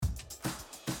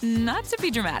Not to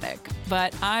be dramatic,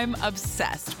 but I'm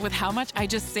obsessed with how much I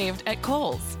just saved at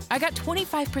Kohl's. I got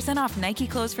 25% off Nike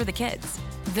clothes for the kids,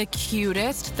 the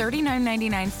cutest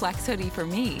 $39.99 flex hoodie for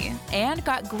me, and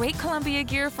got great Columbia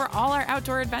gear for all our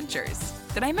outdoor adventures.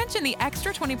 Did I mention the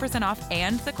extra 20% off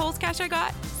and the Kohl's cash I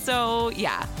got? So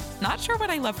yeah, not sure what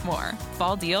I love more,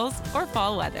 fall deals or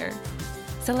fall weather.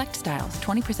 Select styles,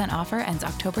 20% offer ends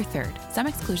October 3rd. Some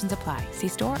exclusions apply. See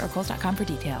store or Kohl's.com for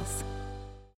details.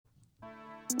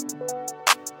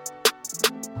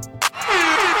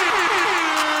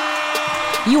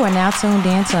 You are now tuned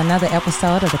in to another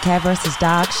episode of the Cat vs.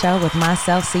 Dog Show with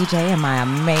myself, CJ, and my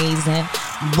amazing,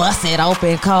 busted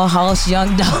open co-host,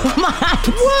 Young Dolomite.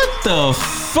 What the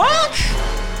fuck?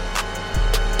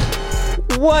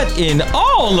 What in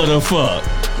all of the fuck?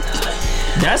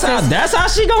 That's how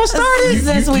she gonna start it?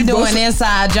 Since we doing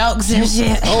inside jokes and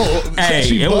shit. Oh, hey,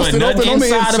 it wasn't nothing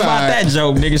inside about that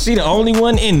joke, nigga. She the only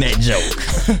one in that joke.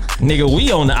 Nigga,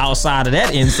 we on the outside of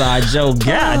that inside joke.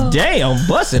 God damn,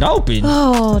 bust it open.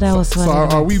 Oh, that was funny.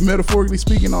 So are we metaphorically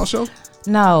speaking all show?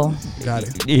 No. Got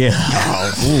it. Yeah.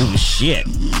 Oh, shit.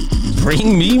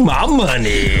 Bring me my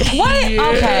money. What?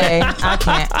 Okay, I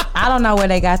can't. I don't know where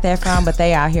they got that from, but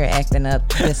they out here acting up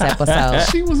this episode.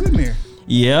 She was in there.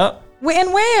 Yep.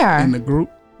 When? Where? In the group.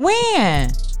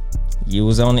 When? You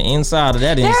was on the inside of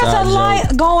that There's inside a joke.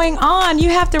 lot going on. You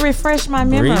have to refresh my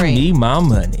memory. Bring me my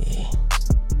money.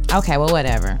 Okay, well,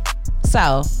 whatever.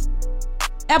 So,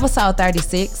 episode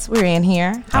 36. We're in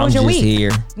here. How was your week? I'm just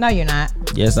here. No, you're not.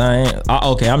 Yes, I am.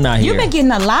 Okay, I'm not here. You've been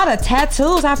getting a lot of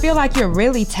tattoos. I feel like you're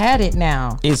really tatted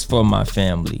now. It's for my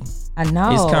family. I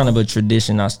know. It's kind of a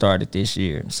tradition I started this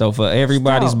year. So for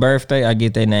everybody's birthday, I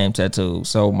get their name tattooed.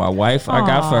 So my wife, I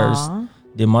got first,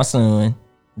 then my son,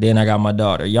 then I got my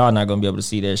daughter. Y'all not gonna be able to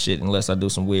see that shit unless I do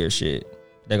some weird shit.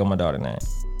 They got my daughter name.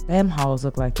 Them hoes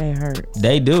look like they hurt.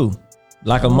 They do.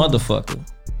 Like a motherfucker.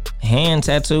 Hand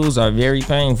tattoos are very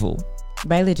painful.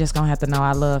 Bailey just gonna have to know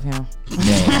I love him.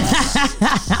 Damn.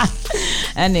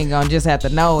 That nigga gonna just have to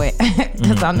know it.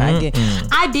 Cause I'm not getting.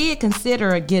 I did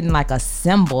consider getting like a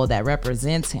symbol that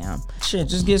represents him. Shit,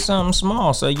 just get something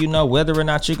small so you know whether or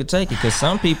not you could take it. Cause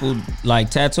some people, like,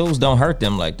 tattoos don't hurt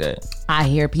them like that. I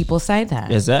hear people say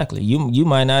that. Exactly. You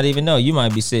might not even know. You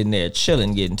might be sitting there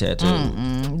chilling getting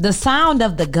tattooed. The sound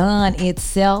of the gun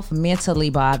itself mentally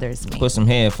bothers me. Put some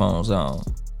headphones on.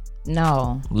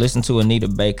 No. Listen to Anita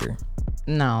Baker.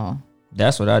 No.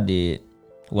 That's what I did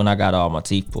when I got all my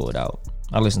teeth pulled out.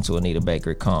 I listened to Anita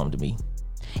Baker. It calmed me.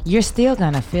 You're still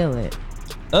gonna feel it.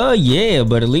 Yeah,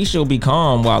 but at least you'll be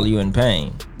calm while you're in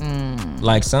pain.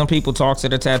 Like some people talk to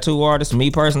the tattoo artist.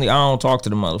 Me personally, I don't talk to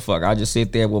the motherfucker. I just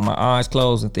sit there with my eyes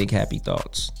closed and think happy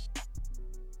thoughts.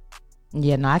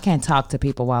 Yeah, no, I can't talk to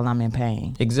people while I'm in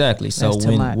pain. Exactly. So That's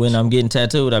too much. when I'm getting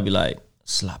tattooed, I'll be like,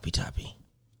 sloppy toppy.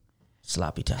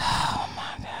 Sloppy toppy. Oh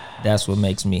my God. That's what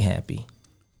makes me happy.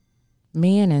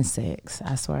 Men and sex,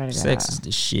 I swear to God. Sex is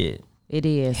the shit. It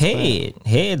is.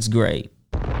 Head's great.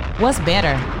 What's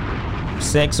better?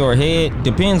 Sex or head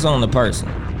depends on the person.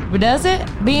 Does it?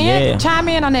 Ben, Yeah. chime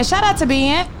in on that. Shout out to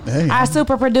Ben, Hey. our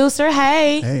super producer.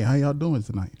 Hey. Hey, how y'all doing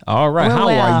tonight? All right, Well, how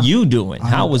well. are you doing?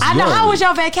 How was I your know. How was week?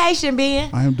 your vacation, Ben?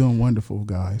 I am doing wonderful,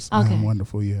 guys. I Okay. am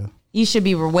wonderful, yeah. You should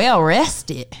be well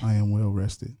rested. I am well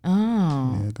rested.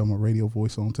 Oh. Yeah, got my radio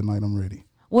voice on tonight. I'm ready.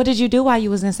 What did you do while you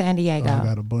was in San Diego? I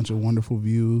got a bunch of wonderful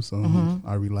views.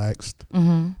 I relaxed.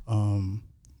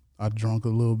 I drunk a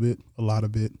lot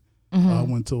of it. I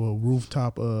went to a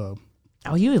rooftop.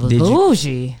 Oh, you was Did you-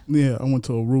 bougie. Yeah, I went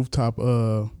to a rooftop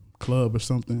club or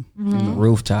something. You know.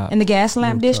 Rooftop. In the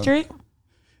Gaslamp Rooftop. District?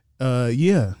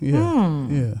 Yeah.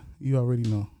 You already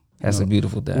know. That's a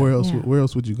beautiful thing. Where else? Yeah. Where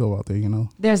else would you go out there? You know.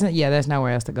 There's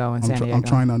nowhere else to go in San Diego. I'm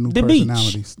trying out new The beach.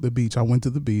 personalities. The beach. I went to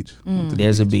the beach.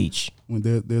 There's a beach.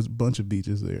 There's a bunch of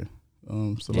beaches there.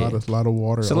 It's a lot of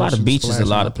water. It's a lot of ocean beaches, a splashing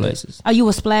lot out of there. places. Oh, you were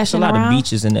It's a splashing lot around? of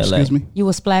beaches in LA. Excuse me. You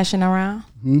were splashing around?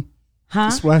 Huh?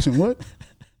 Splashing what?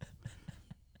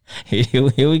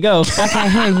 Here we go. I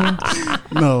can't hear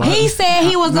you. No. He said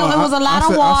it was a lot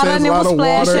of water and it was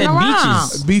splashing around.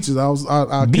 beaches. Beaches.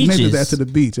 I connected Beaches. that to the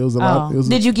beach. It was a lot. It was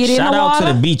Did you get in Shout the out water?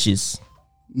 to the beaches.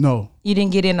 No. You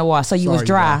didn't get in the water, so you was Sorry,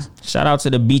 dry. guys. Shout out to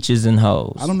the beaches and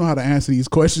hoes. I don't know how to answer these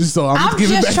questions, so I'm I'm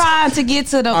giving just back. trying to get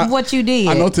to the what you did.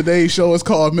 I know today's show is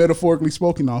called Metaphorically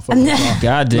Spoken Off.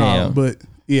 Goddamn. But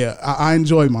yeah, I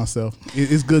enjoy myself.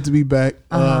 It's good to be back.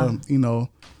 You know.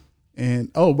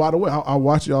 And by the way, I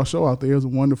watched y'all show out there. It was a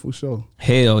wonderful show.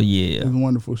 Hell It yeah. was a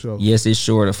wonderful show. Yes, it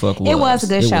sure the fuck was. It was a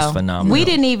good show. It was phenomenal. We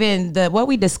didn't even what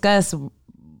we discussed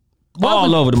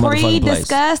all over the motherfucking place.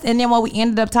 Discussed, and then what we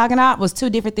ended up talking about was two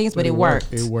different things, but it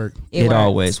worked. It worked. It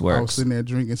always works. I was sitting there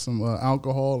drinking some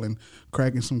alcohol and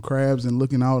cracking some crabs and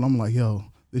looking out. I'm like, yo,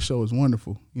 this show is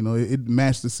wonderful. You know, it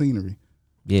matched the scenery.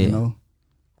 Yeah. You know?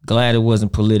 Glad it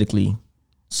wasn't politically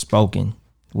spoken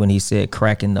when he said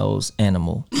cracking those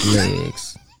animal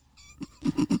legs.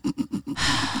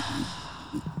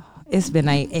 It's been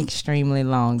an extremely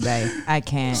long day. I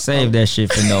can't. Save that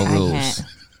shit for No Rules. Can't.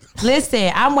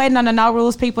 Listen, I'm waiting on the No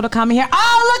Rules people to come in here.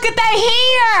 Oh, look at they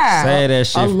here. Say that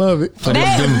shit. I love it. For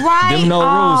them No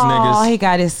Rules niggas. Oh, he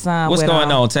got his son. What's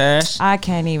going on, Tash? I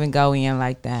can't even go in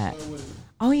like that.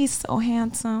 Oh, he's so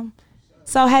handsome.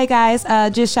 So, hey, guys,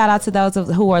 just shout out to those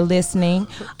who are listening.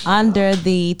 Under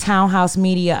the Townhouse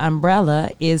Media umbrella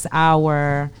is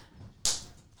our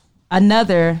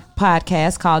another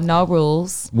podcast called No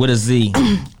Rules. With a Z.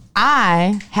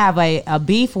 I have a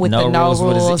beef with the No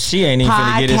Rules. She ain't even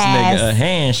finna get this nigga a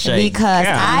handshake. Because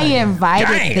I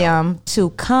invited them to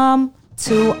come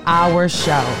to our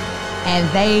show. And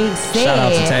they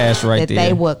said that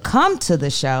they would come to the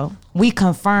show. We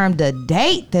confirmed the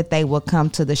date that they would come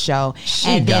to the show.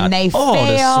 And then they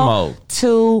failed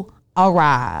to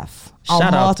arrive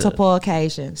on multiple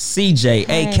occasions. CJ,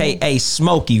 a.k.a.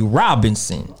 Smokey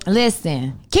Robinson.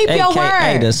 Listen, keep your word.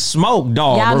 A.k.a. the Smoke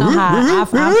Dog. Y'all know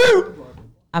how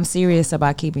I'm serious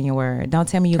about keeping your word. Don't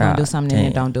tell me you're going to do something and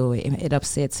then don't do it. It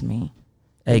upsets me.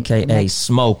 A.k.a.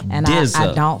 Smoke and Dizza.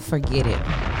 I don't forget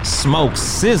it. Smoke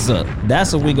Scissor.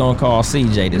 That's what we going to call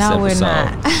CJ this episode. We're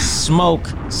not. Smoke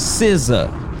Scissor.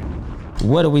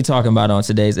 What are we talking about on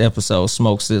today's episode,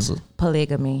 Smoke Scissor?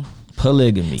 Polygamy.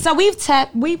 So we've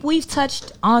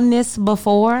touched on this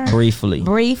before. Briefly.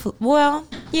 Well,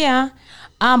 yeah.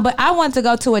 But I want to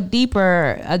go to a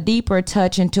deeper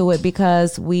touch into it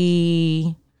because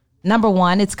number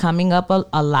one, it's coming up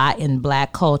a lot in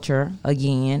Black culture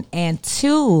again. And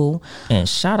two. And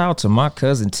shout out to my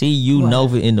cousin T.U.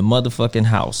 Nova in the motherfucking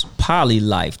house. Poly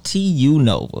Life, T.U.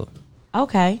 Nova.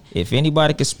 Okay. If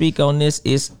anybody can speak on this,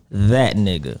 it's that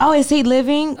nigga. Oh, is he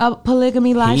living a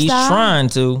polygamy lifestyle? He's trying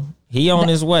to. He on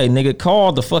his way. Nigga,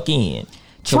 call the fuck in.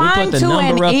 Can we put the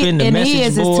number up in the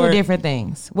message board? Is two different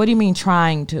things. What do you mean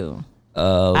trying to?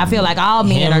 I feel like all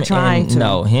men are trying to.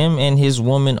 No, him and his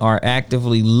woman are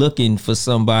actively looking for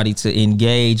somebody to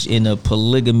engage in a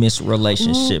polygamous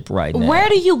relationship right now. Where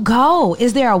do you go?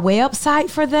 Is there a website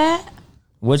for that?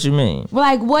 What you mean?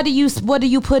 Like, what do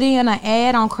you put in an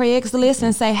ad on Craigslist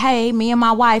and say, hey, me and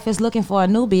my wife is looking for a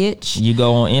new bitch? You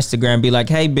go on Instagram and be like,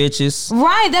 hey, bitches.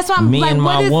 Right, that's what I'm Me like, and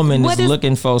my woman is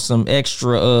looking for some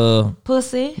extra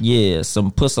pussy. Yeah,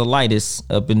 some pussilitis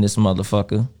up in this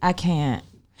motherfucker. I can't.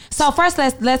 So first,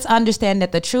 let's understand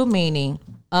that the true meaning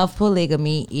of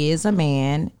polygamy is a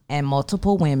man and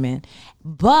multiple women,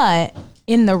 but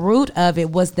in the root of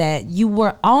it was that you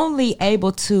were only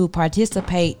able to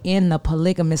participate in the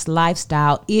polygamous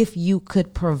lifestyle if you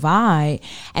could provide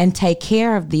and take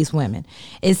care of these women.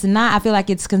 It's not, I feel like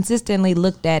it's consistently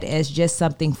looked at as just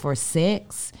something for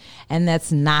sex, and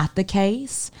that's not the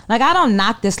case. Like, I don't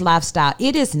knock this lifestyle.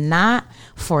 It is not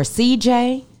for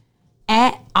CJ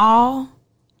at all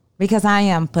because I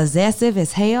am possessive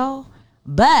as hell,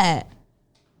 but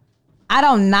I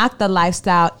don't knock the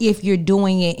lifestyle if you're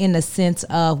doing it in the sense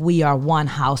of we are one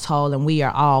household and we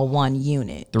are all one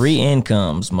unit. 3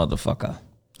 incomes, motherfucker.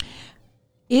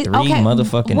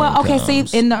 Motherfucking incomes. Okay,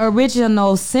 see, in the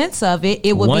original sense of it,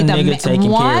 it would one be the nigga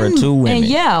taking care of 2 women.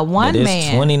 And one but man. It's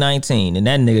 2019, and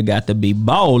that nigga got to be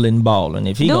balling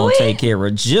if he gonna take care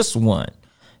of just one.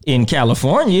 In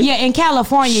California. Yeah, in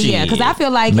California, yeah. Because I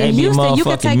feel like in Houston, you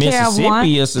can take care of one.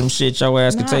 Mississippi or some shit, your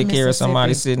ass can take care of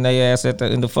somebody sitting their ass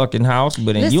in the fucking house.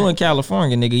 But you in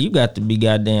California, nigga, you got to be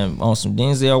goddamn on some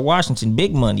Denzel Washington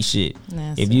big money shit.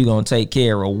 If you gonna take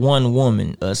care of one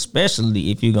woman,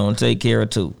 especially if you gonna take care of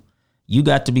 2. You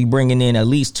got to be bringing in at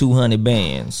least 200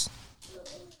 bands.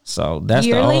 So that's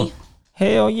yearly?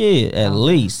 Hell yeah, at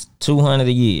least 200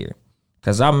 a year.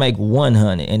 Cause I make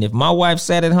 100, and if my wife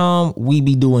sat at home, we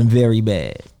be doing very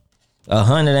bad.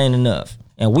 100 ain't enough,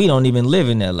 and we don't even live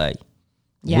in L.A.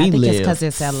 Yeah, we I think live it's because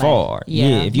it's L.A. far.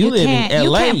 Yeah, if you live in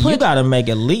L.A., you gotta make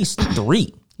at least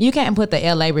 3. You can't put the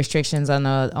L.A. restrictions on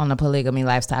the polygamy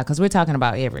lifestyle because we're talking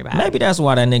about everybody. Maybe that's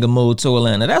why that nigga moved to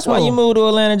Atlanta. That's why you moved to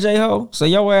Atlanta, J-Ho. So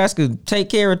your ass could take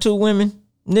care of 2 women.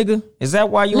 Nigga, is that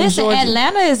why you in Georgia?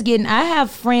 Atlanta is getting, I have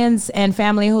friends and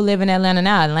family who live in Atlanta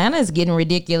now. Atlanta is getting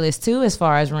ridiculous too as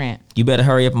far as rent. You better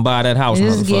hurry up and buy that house,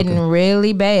 This motherfucker. is getting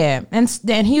really bad. And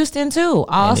Houston too.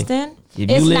 Austin. If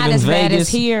it's you live not in as Vegas, bad as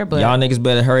here, but y'all niggas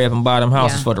better hurry up and buy them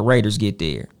houses before the Raiders get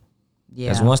there. Yeah.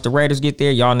 Because once the Raiders get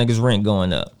there, y'all niggas rent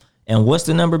going up. And what's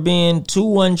the number being?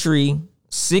 213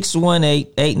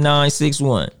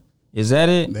 618-8961. Is that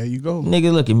it? There you go.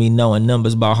 Nigga, look at me knowing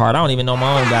numbers by heart. I don't even know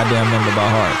my own goddamn number by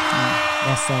heart.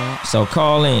 That's sad. So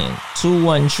call in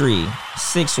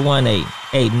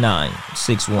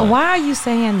 213-618-8961. Why are you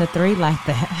saying the 3 like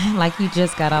that? Like you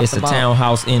just got off It's the a boat.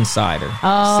 Townhouse Insider.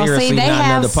 Oh, Seriously, see, they not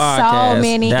have another podcast. so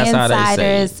many That's how they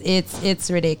insiders. say it. It's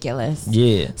ridiculous.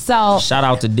 Yeah. So, shout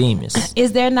out to Demas.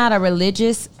 is there not a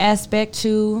religious aspect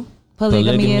to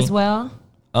polygamy as well?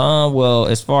 Well,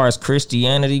 as far as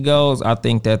Christianity goes, I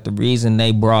think that the reason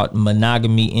they brought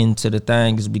monogamy into the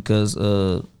thing is because,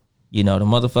 the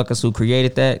motherfuckers who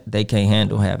created that, they can't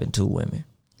handle having 2 women.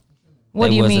 What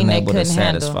do you mean they able couldn't to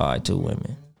handle? satisfy 2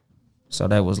 women. So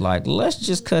that was like, let's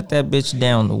just cut that bitch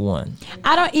down to 1.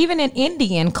 Even in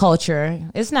Indian culture,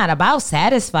 it's not about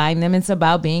satisfying them. It's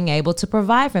about being able to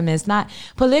provide for them.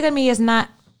 Polygamy is not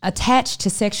attached to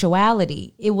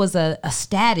sexuality. It was a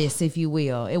status, if you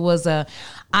will. It was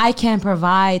I can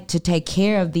provide to take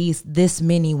care of this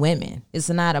many women. It's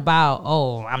not about,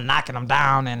 I'm knocking them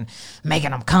down and making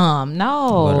them come.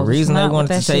 No. But the reason they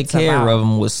wanted to take care about. of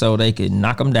them was so they could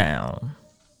knock them down.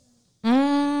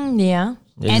 Yeah.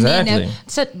 Exactly. And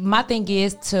then my thing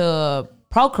is to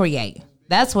procreate.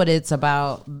 That's what it's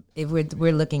about. If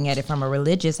we're looking at it from a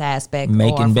religious aspect,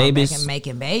 making babies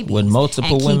with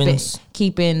multiple women's,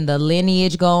 keeping the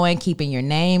lineage going, keeping your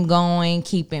name going,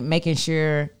 making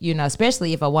sure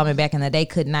especially if a woman back in the day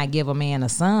could not give a man a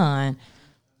son.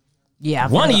 Yeah,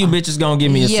 one of you bitches gonna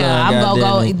give me a son. I'm gonna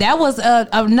go. That was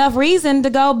enough reason to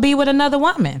go be with another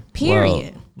woman.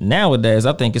 Period. Well, nowadays,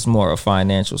 I think it's more a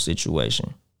financial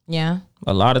situation. Yeah.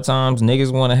 A lot of times,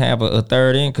 niggas want to have a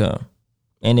third income.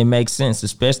 And it makes sense,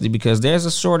 especially because there's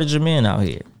a shortage of men out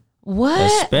here. What?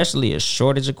 Especially a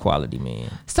shortage of quality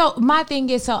men. So my thing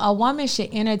is, a woman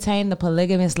should entertain the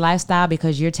polygamous lifestyle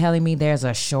because you're telling me there's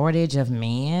a shortage of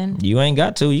men? You ain't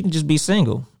got to. You can just be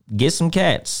single. Get some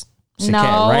cats. It's a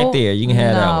cat right there. You can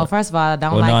have that one. No, first of all, I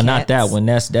don't like cats. No, not that one.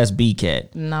 That's B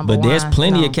cat. Number but there's one,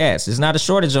 plenty of cats. It's not a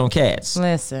shortage on cats.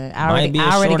 Listen, I already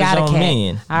got a cat.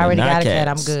 Men, I already got a cat.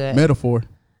 I'm good. Metaphor.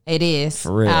 It is.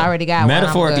 For real. I already got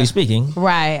Metaphorically one. speaking.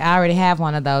 Right. I already have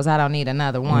one of those. I don't need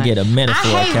another one. Get a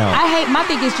metaphor account. My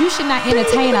thing is you should not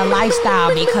entertain a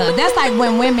lifestyle because that's like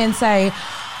when women say,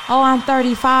 I'm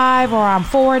 35 or I'm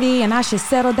 40 and I should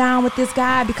settle down with this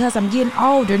guy because I'm getting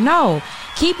older. No.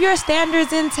 Keep your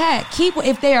standards intact.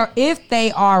 If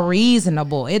they are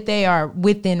reasonable, if they are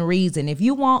within reason. If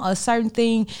you want a certain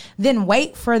thing, then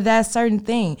wait for that certain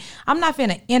thing. I'm not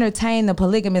finna entertain the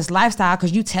polygamous lifestyle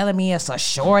because you telling me it's a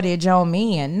shortage on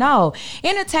men. No,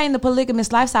 entertain the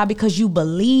polygamous lifestyle because you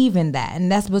believe in that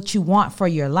and that's what you want for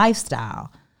your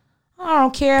lifestyle. I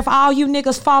don't care if all you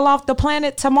niggas fall off the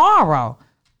planet tomorrow.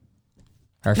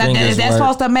 Her fingers that's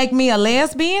supposed to make me a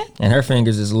lesbian? And her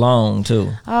fingers is long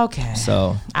too. Okay.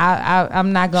 So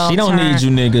I'm not going to She don't need you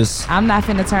niggas. I'm not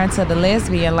finna turn to the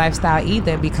lesbian lifestyle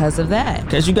either because of that.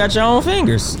 Because you got your own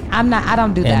fingers. I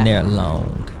don't do that. And they're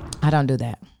long. I don't do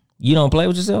that. You don't play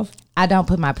with yourself? I don't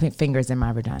put my fingers in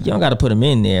my vagina. You don't got to put them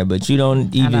in there, but you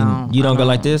don't even, you don't go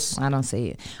like this? I don't see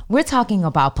it. We're talking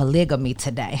about polygamy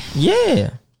today.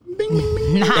 Yeah.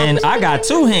 And I got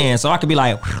 2 hands, so I could be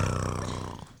like...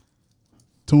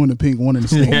 2 in the pink, 1 in the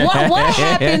stick. What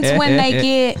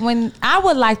happens when I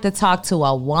would like to talk to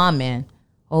a woman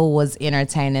who was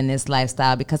entertaining this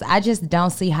lifestyle because I just don't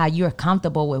see how you're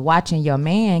comfortable with watching your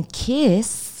man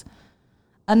kiss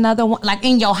another one, like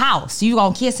in your house. You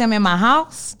gonna kiss him in my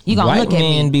house? You gonna look at me?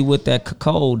 White men be with that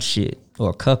cuckold shit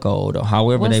or cuckold or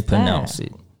however they pronounce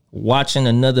it. Watching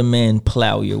another man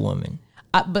plow your woman.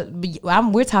 But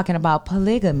we're talking about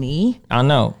polygamy. I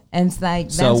know. And it's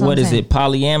like, so what is it?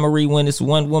 Polyamory when it's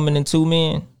 1 woman and 2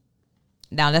 men?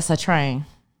 No, that's a train.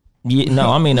 Yeah, no,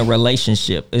 I mean a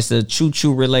relationship. It's a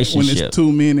choo-choo relationship. When it's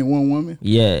 2 men and 1 woman?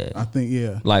 Yeah. I think,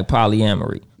 yeah. Like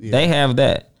polyamory. Yeah. They have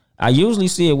that. I usually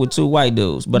see it with 2 white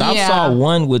dudes, but I saw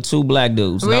one with 2 black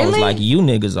dudes. And I was like, you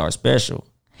niggas are special.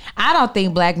 I don't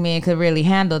think black men could really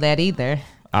handle that either.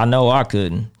 I know I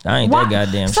couldn't. I ain't that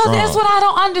goddamn strong. So that's what I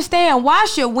don't understand. Why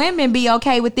should women be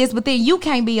okay with this, but then you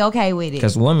can't be okay with it?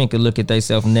 Because women could look at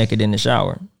themselves naked in the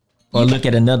shower. Or look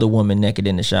at another woman naked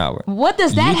in the shower. What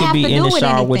does that have to do with anything? You could be in the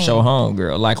shower with your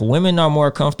homegirl. Like, women are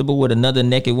more comfortable with another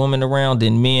naked woman around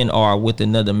than men are with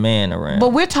another man around.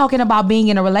 But we're talking about being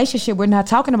in a relationship. We're not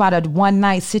talking about a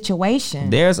one-night situation.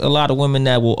 There's a lot of women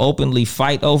that will openly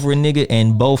fight over a nigga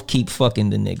and both keep fucking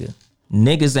the nigga.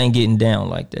 Niggas ain't getting down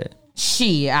like that.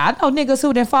 Shit, I know niggas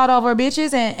who done fought over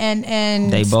bitches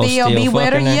and they both still be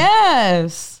with her. Her?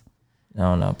 Yes. I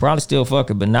don't know. Probably still fuck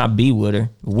her, but not be with her.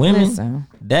 Women,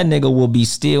 that nigga will be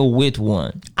still with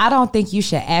one. I don't think you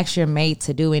should ask your mate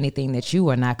to do anything that you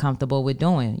are not comfortable with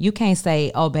doing. You can't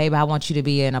say, oh, babe, I want you to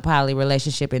be in a poly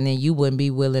relationship, and then you wouldn't be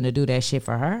willing to do that shit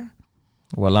for her.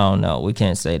 Well, I don't know. We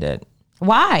can't say that.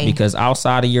 Why? Because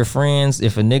outside of your friends,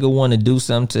 if a nigga want to do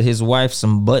something to his wife,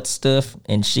 some butt stuff,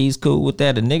 and she's cool with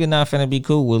that, a nigga not finna be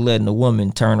cool with letting a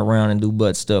woman turn around and do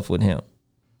butt stuff with him.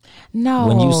 No.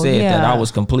 When you said that, I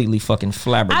was completely fucking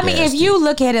flabbergasted. I mean, if you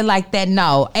look at it like that,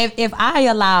 no. If I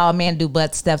allow a man to do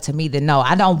butt stuff to me, then no,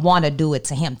 I don't want to do it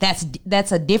to him.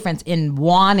 That's a difference in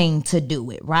wanting to do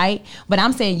it, right? But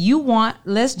I'm saying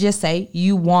let's just say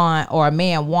you want, or a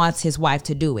man wants his wife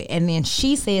to do it, and then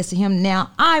she says to him,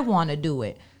 now I want to do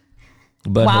it.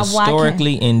 But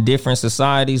historically, in different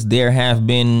societies, there have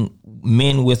been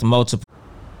men with multiple.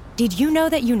 Did you know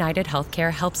that United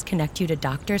Healthcare helps connect you to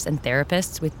doctors and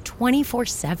therapists with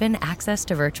 24/7 access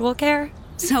to virtual care?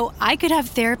 So I could have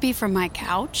therapy from my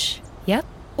couch? Yep.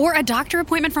 Or a doctor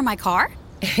appointment from my car?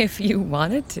 If you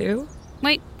wanted to.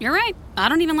 Wait, you're right. I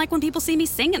don't even like when people see me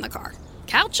sing in the car.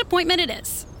 Couch appointment it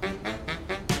is.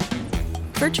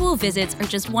 Virtual visits are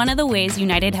just one of the ways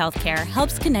United Healthcare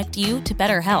helps connect you to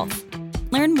better health.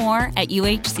 Learn more at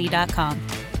uhc.com.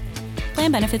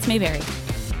 Plan benefits may vary.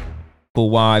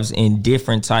 Wives in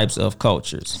different types of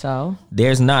cultures. So?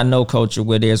 There's not no culture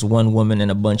where there's one woman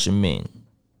and a bunch of men.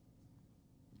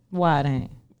 Why then?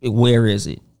 Where is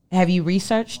it? Have you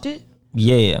researched it?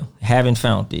 Yeah, haven't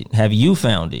found it. Have you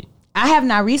found it? I have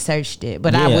not researched it,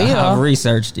 but yeah, I will. I've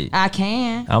researched it. I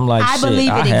can. I'm like, I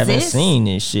haven't seen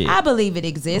this shit. I believe it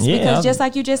exists because just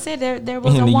like you just said, there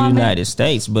was in a the woman. United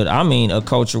States, but I mean a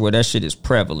culture where that shit is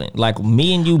prevalent. Like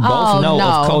me and you both know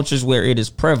of cultures where it is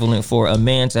prevalent for a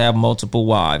man to have multiple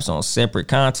wives on separate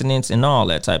continents and all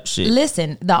that type of shit.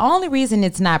 Listen, the only reason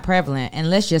it's not prevalent, and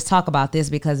let's just talk about this,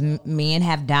 because men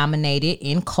have dominated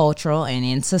in cultural and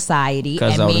in society,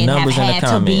 and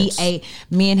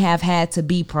men have had to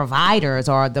be providers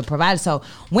or the providers. So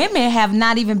women have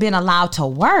not even been allowed to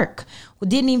work,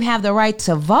 didn't even have the right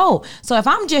to vote. So if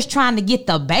I'm just trying to get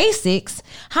the basics,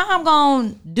 how I'm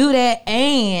gonna do that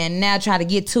and now try to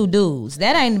get two dudes?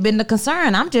 That ain't been the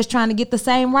concern. I'm just trying to get the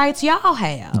same rights y'all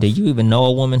have. Do you even know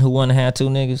a woman who want to have two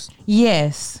niggas?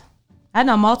 Yes, I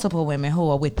know multiple women who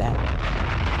are with that,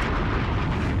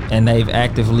 and they've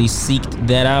actively seeked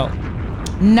that out.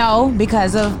 No,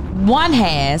 because one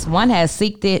has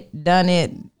seeked it, done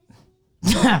it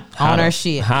on her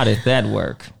shit. How did that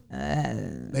work?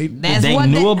 They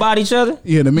knew about each other?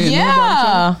 Yeah, the men knew about each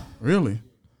other? Really?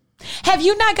 Have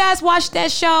you not guys watched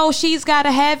that show, She's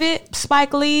Gotta Have It?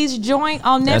 Spike Lee's joint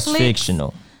on Netflix? That's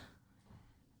fictional.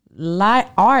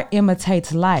 Art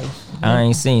imitates life. I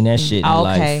ain't seen that shit in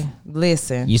life. Okay,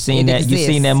 listen. You seen that? Exists.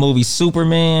 You seen that movie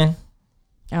Superman?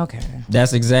 Okay.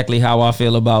 That's exactly how I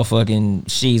feel about fucking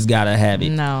She's Gotta Have It.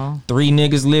 No. 3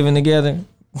 niggas living together.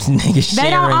 Niggas they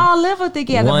don't all live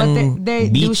together, but they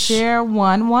do share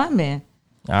one woman.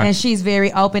 And she's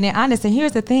very open and honest. And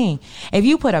here's the thing. If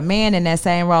you put a man in that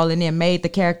same role and then made the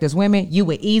characters women, you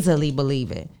would easily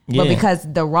believe it. Yeah. But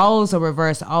because the roles are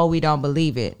reversed, we don't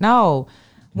believe it. No.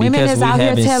 Women is out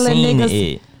here telling niggas.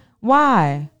 It.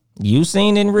 Why? You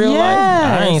seen it in real life?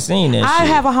 I ain't seen that shit. I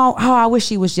have I wish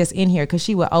she was just in here because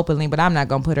she would openly, but I'm not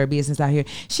going to put her business out here.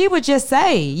 She would just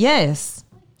say, yes.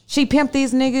 She pimped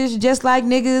these niggas just like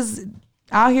niggas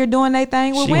out here doing their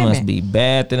thing with women. She must be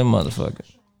bad than a motherfucker.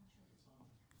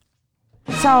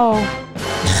 So,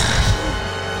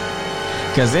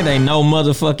 cause it ain't no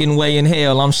motherfucking way in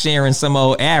hell I'm sharing some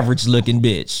old average looking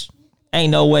bitch.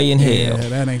 Ain't no way in hell. Yeah,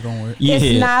 that ain't gonna work. Yeah.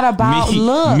 It's not about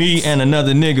looks. Me and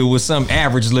another nigga with some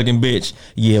average looking bitch.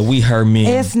 Yeah, we her men.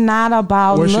 It's not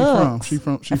about Where's looks.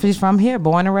 She's from here,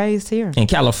 born and raised here. In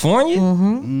California?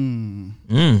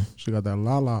 Mm-hmm. She got that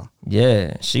la.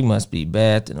 Yeah, she must be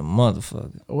bad to the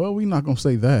motherfucker. Well, we not gonna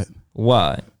say that.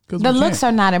 Why? The looks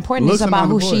are not important. It's about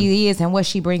who she is and what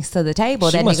she brings to the table.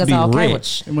 She that must niggas be are okay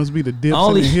rich. with. It must be the dips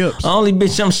and the hips. Only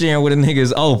bitch I'm sharing with a nigga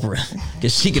is Oprah.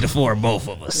 Because she can afford both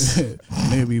of us.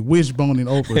 Maybe wishboning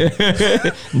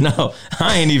Oprah. No,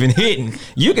 I ain't even hitting.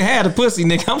 You can have the pussy,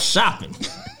 nigga. I'm shopping.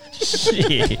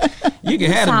 Shit. You can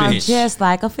have the bitch. Just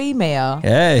like a female.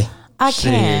 Hey. I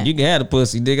can't. You can have the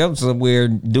pussy, nigga. I'm somewhere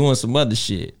doing some other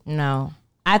shit. No.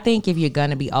 I think if you're going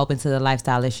to be open to the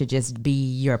lifestyle, it should just be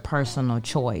your personal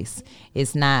choice.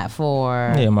 It's not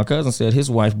for... Yeah, my cousin said his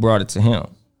wife brought it to him.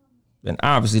 And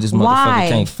obviously this motherfucker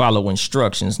can't follow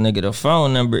instructions, nigga. The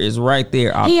phone number is right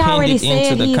there. I pinned it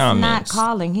into the comments. Not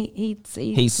calling.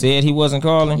 He said he wasn't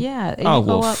calling? Yeah. Oh,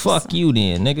 well, fuck you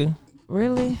then, nigga.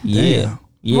 Really? Yeah.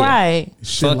 Right.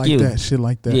 Shit fuck like you. that. Shit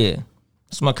like that. Yeah.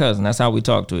 It's my cousin. That's how we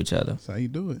talk to each other. That's how you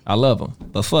do it. I love him.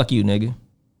 But fuck you, nigga.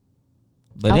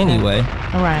 But anyway.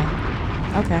 All right.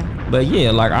 Okay. But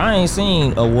yeah, like I ain't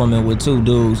seen a woman with two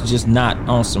dudes just not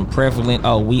on some prevalent,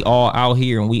 oh, we all out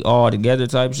here and we all together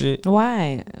type shit.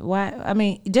 Why? I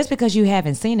mean, just because you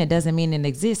haven't seen it doesn't mean it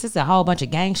exists. It's a whole bunch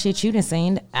of gang shit you done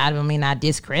seen. I mean, I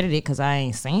discredit it because I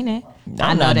ain't seen it.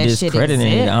 I'm not discrediting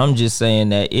it. I'm just saying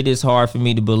that it is hard for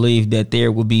me to believe that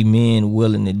there would be men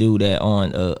willing to do that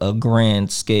on a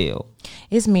grand scale.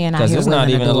 It's men out here willing not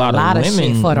even to do a lot of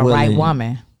shit for the right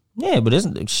woman. Yeah, but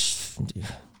it's...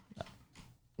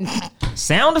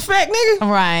 Sound effect, nigga.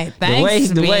 Right. Thanks,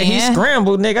 the way he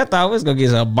scrambled, nigga, I thought we was gonna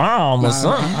get a bomb or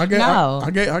something. I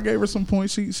gave her some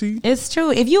points. She. It's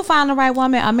true. If you find the right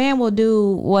woman, a man will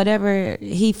do whatever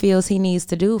he feels he needs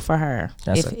to do for her.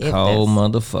 That's a cold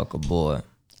motherfucker, boy.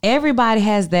 Everybody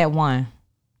has that one.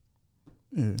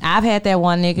 Yeah. I've had that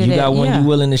one nigga. You got one you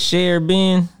willing to share,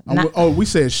 Ben? We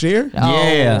said share?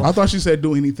 Yeah. I thought she said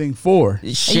do anything for.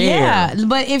 Share. Yeah,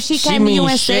 but if she came to you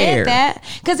and said that,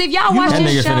 because if y'all watch that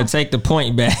this nigga show, finna take the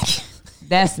point back.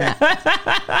 That's not.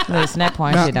 Listen, that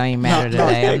point shit don't even matter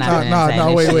today. I'm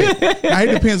not wait. Now,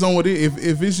 it depends on what it is.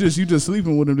 If it's just you just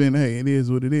sleeping with him, then hey, it is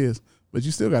what it is. But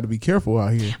you still got to be careful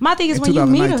out here. My thing is when you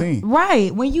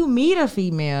when you meet a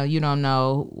female, you don't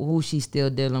know who she's still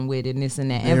dealing with and this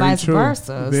and that, and vice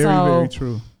versa. Very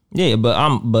true. Yeah,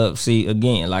 but see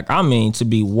again, like I mean, to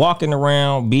be walking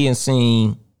around being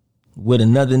seen with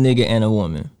another nigga and a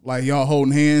woman, like y'all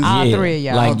holding hands, all three of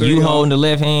y'all, like you holding the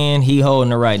left hand, he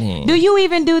holding the right hand. Do you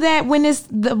even do that when it's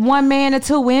the one man and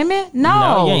two women?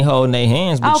 No, you ain't holding their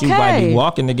hands, but you might be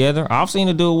walking together. I've seen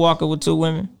a dude walking with two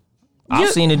women.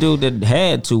 I've seen a dude that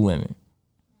had two women.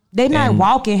 They not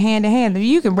walking hand in hand.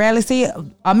 You can rarely see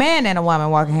a man and a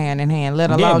woman walking hand in hand,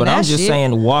 let alone but that I'm just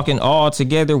saying walking all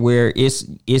together where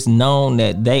it's known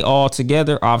that they all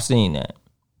together. I've seen that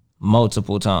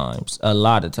multiple times, a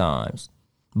lot of times.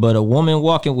 But a woman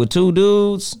walking with two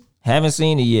dudes, haven't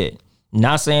seen it yet.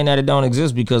 Not saying that it don't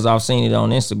exist because I've seen it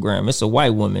on Instagram. It's a white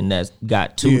woman that's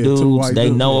got two dudes. They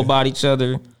know about each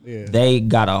other. Yeah. They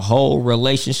got a whole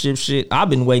relationship shit.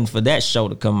 I've been waiting for that show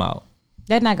to come out.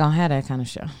 They're not gonna have that kind of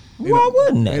show. Why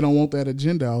wouldn't they? They don't want that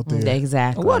agenda out there.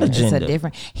 Exactly. What agenda? It's a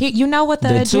different. You know what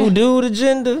the two dude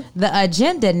agenda? The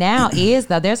agenda now is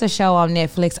though. There's a show on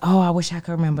Netflix. Oh, I wish I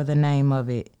could remember the name of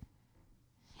it.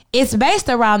 It's based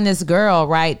around this girl,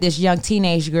 right? This young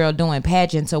teenage girl doing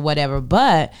pageants or whatever.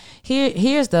 But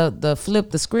here's the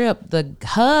flip the script. The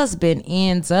husband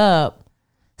ends up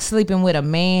sleeping with a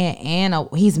man and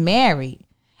he's married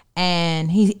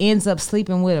and he ends up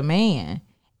sleeping with a man.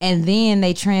 And then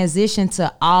they transition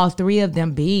to all three of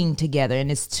them being together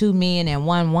and it's two men and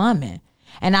one woman.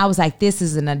 And I was like, this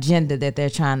is an agenda that they're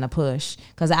trying to push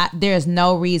because there's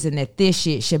no reason that this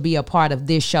shit should be a part of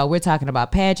this show. We're talking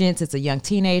about pageants. It's a young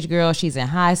teenage girl. She's in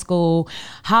high school.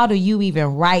 How do you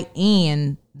even write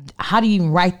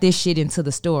this shit into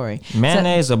the story?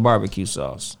 Mayonnaise or barbecue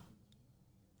sauce?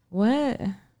 What?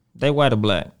 They white or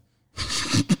black?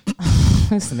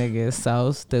 This nigga is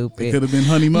so stupid. It could have been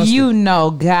honey mustard. You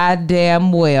know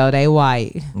goddamn well they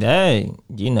white. Hey,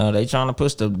 they trying to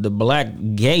push the black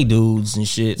gay dudes and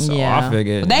shit. So I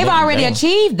figured they've already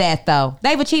achieved that though.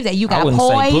 They've achieved that. You got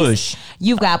Poise.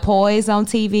 You've got Poise on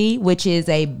TV, which is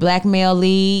a black male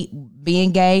lead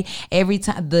being gay. Every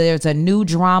time there's a new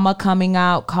drama coming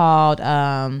out called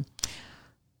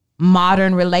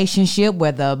Modern Relationship,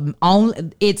 where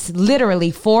it's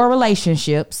literally 4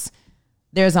 relationships.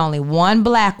 There's only one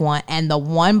black one, and the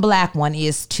one black one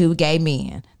is 2 gay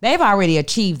men. They've already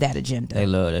achieved that agenda. They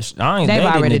love that shit. They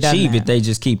didn't achieve it. They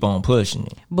just keep on pushing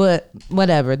it. But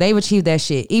whatever. They've achieved that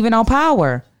shit. Even on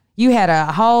Power. You had a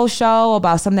whole show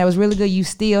about something that was really good. You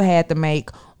still had to make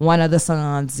one of the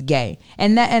sons gay.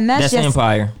 And that's just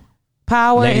Empire.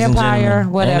 Power, Ladies Empire,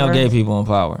 whatever. Ain't no gay people on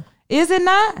Power. Is it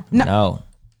not? No.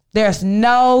 There's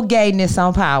no gayness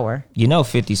on Power.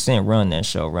 50 Cent run that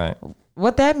show, right?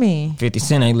 What that mean? 50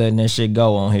 Cent ain't letting that shit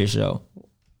go on his show.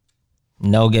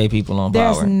 No gay people on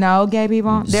Power. There's no gay people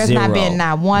on. There's Zero. not been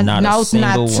not one. Not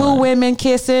 2 women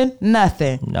kissing.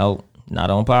 Nothing. No,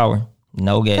 not on Power.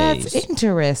 No gays. That's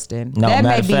interesting. No, that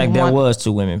matter of fact, there was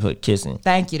 2 women kissing.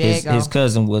 Thank you. There you go. His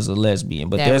cousin was a lesbian,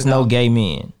 but there's no gay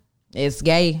men. It's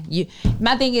gay.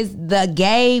 My thing is the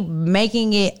gay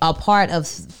making it a part of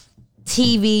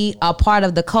TV, a part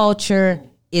of the culture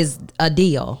is a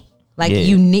deal. Like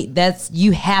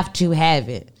you have to have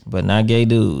it. But not gay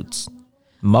dudes.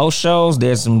 Most shows,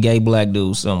 there's some gay black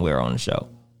dudes somewhere on the show.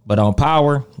 But on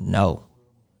Power, no.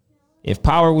 If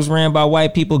Power was ran by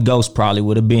white people, Ghost probably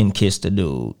would have been kissed a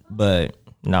dude. But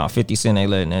no, 50 Cent ain't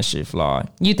letting that shit fly.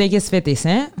 You think it's 50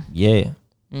 Cent? Yeah.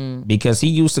 Because he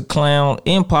used to clown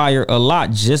Empire a lot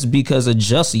just because of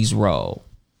Jussie's role.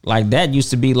 Like that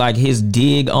used to be like his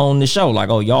dig on the show. Like,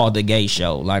 oh, y'all the gay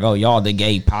show. Like, oh, y'all the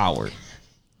gay power.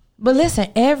 But listen,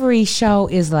 every show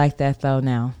is like that though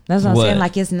now. That's what I'm saying.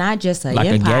 Like it's not just a like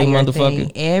Empire a gay motherfucker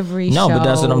thing. Every no, show. but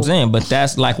that's what I'm saying. But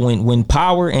that's like when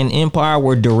Power and Empire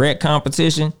were direct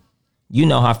competition. You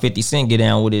know how 50 Cent get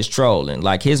down with his trolling.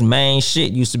 Like his main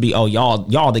shit used to be, oh,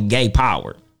 y'all the gay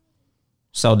power.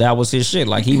 So that was his shit.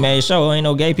 Like he made sure ain't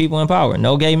no gay people in power,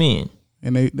 no gay men.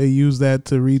 And they use that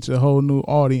to reach a whole new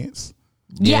audience.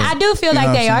 Yeah, I do feel You know like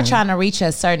what they I'm are saying? trying to reach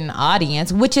a certain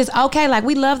audience, which is okay. Like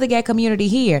we love the gay community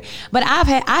here, but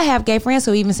I have gay friends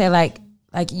who even say like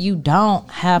you don't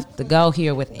have to go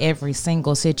here with every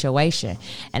single situation,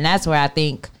 and that's where I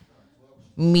think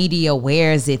media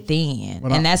wears it thin,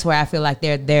 and that's where I feel like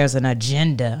there's an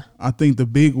agenda. I think the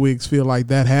big wigs feel like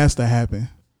that has to happen.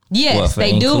 Yes, for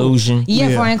they inclusion? do. Yeah,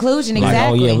 Yeah. for inclusion, Like,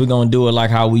 exactly. oh yeah, we're gonna do it like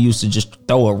how we used to just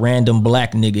throw a random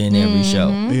black nigga in every show.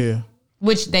 Yeah.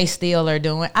 Which they still are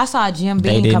doing. I saw a Jim They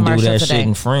Beam didn't do commercial that today. shit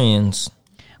in Friends.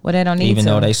 Well, they don't need Even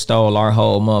to. though they stole our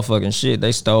whole motherfucking shit.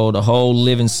 They stole the whole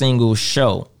Living Single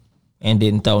show and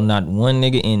didn't throw not one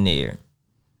nigga in there.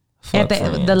 Fuck At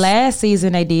Friends. the last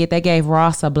season they did, they gave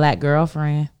Ross a black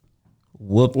girlfriend.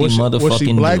 Whoop the Was motherfucking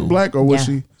she black or was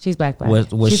she? She's black. Was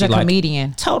She's she a like,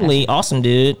 comedian. Totally awesome,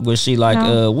 dude. Was she like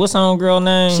No. what's her own girl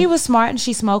name? She was smart and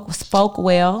she spoke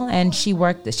well, and she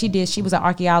worked. She was an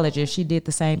archaeologist. She did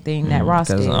the same thing that Ross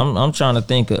Because did. I'm trying to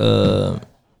think.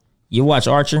 You watch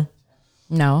Archer?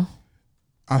 No,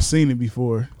 I seen it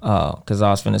before. Oh, because I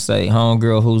was finna say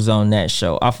homegirl who's on that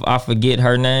show. I forget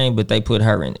her name, but they put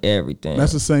her in everything.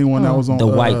 That's the same one that was on the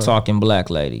white talking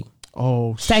black lady.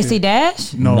 Oh, Stacey shit.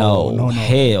 Dash. No.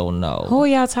 Hell no. Who are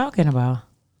y'all talking about?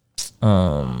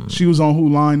 She was on Who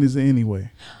Line Is It Anyway?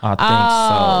 I think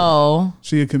Oh,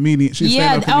 She a comedian. She's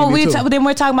yeah. stand-up comedian too. Then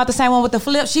we're talking about the same one with the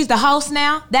flip. She's the host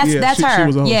now. That's Yeah, that's she her.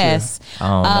 was a host, Yes. so. I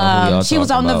don't know who y'all She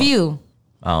was on talking The about. View.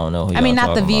 I don't know who I mean, y'all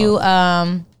not The talking View.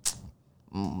 about.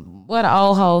 What an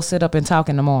old hoe sit up and talk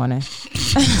in the morning.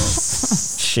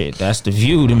 Shit, that's The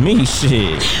View to me.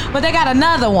 Shit. But they got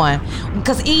another one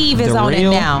because Eve is The on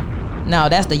Real? it now. No,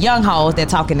 that's the young hoes that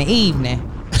talk in the evening.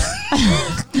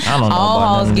 I don't know. Old about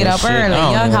none hoes of get that up shit. early. I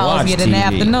don't Young even hoes watch get in the TV.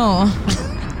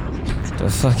 afternoon. The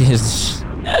fuck is?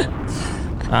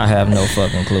 I have no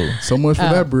fucking clue. So much for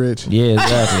that bridge. Yeah,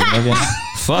 exactly, nigga.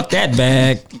 Fuck that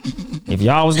bag. If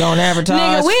y'all was gonna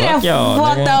advertise, Nigga, we done fuck y'all,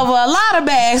 fucked nigga. over a lot of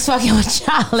bags fucking with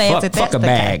y'all ass. Fuck a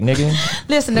bag, nigga.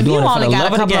 Listen, We The View doing it for only the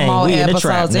got love a of the couple of game. more We in the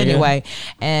trap, episodes nigga. anyway.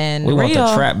 And We want Real,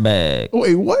 the trap bag.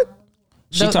 Wait, what?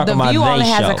 She the talking about View they only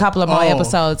has show. a couple of more Oh.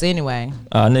 episodes anyway.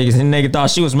 Nigga thought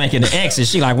she was making the exit.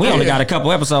 She like, we only got a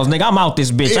couple episodes, nigga. I'm out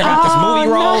this bitch. I got this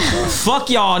movie role. Fuck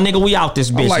y'all, nigga. We out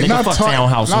this bitch, Like, nigga. not Fuck twi-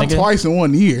 Townhouse, not nigga. twice in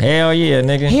 1 year. Hell yeah,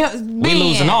 nigga. Yeah, We man.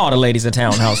 losing all the ladies at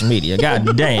Townhouse Media.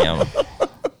 God damn.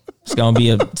 It's gonna be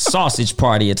a sausage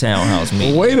party at Townhouse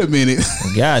Media. Wait a minute.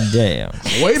 God damn.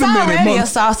 Wait It's a minute. already a mother-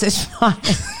 sausage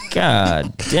party.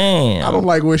 God damn. I don't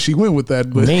like where she went with that,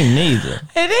 but Me neither.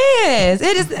 It is.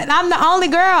 It is. I'm the only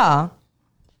girl,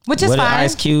 which is What did fine.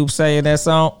 Ice Cube say in that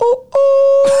song? Ooh,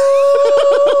 ooh.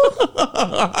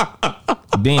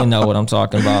 Ben know what I'm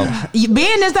talking about.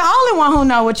 Ben is the only one who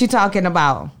know what you're talking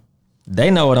about. They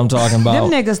know what I'm talking about.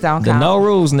 Them niggas don't The count. no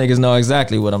rules niggas know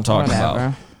exactly what I'm talking Whatever.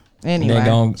 about. Anyway, They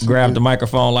gonna grab the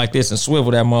microphone like this and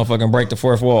swivel that motherfucker and break the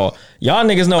fourth wall. Y'all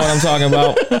niggas know what I'm talking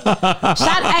about.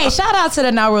 shout out to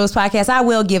the No Rules podcast. I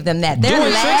will give them that. Their Doing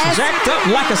tricks last, jacked up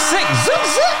like a sick zip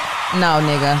zip. no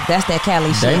nigga, that's that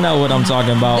Cali shit. They know what I'm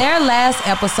talking about. Their last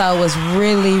episode was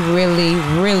really, really,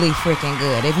 really freaking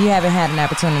good. If you haven't had an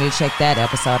opportunity to check that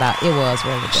episode out, it was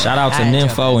really good. Shout out to I enjoyed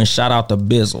Nympho it. and shout out to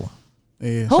Bizzle.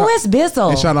 yeah. Who is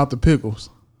Bizzle? And shout out to Pickles.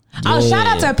 Oh, shout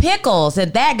out Yeah. to Pickles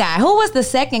and that guy. Who was the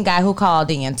second guy who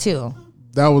called in too?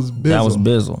 That was Bizzle. That was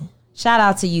Bizzle. Shout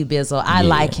out to you, Bizzle. I Yeah.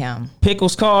 like him.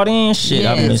 Pickles called in. Shit,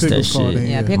 I Yeah. missed that Pickles called shit. in,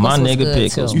 Yeah, Pickles My was nigga good,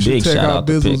 Pickles. too. You should Big check shout out out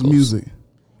to Bizzle's Pickles. music.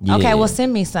 Yeah. Okay, well,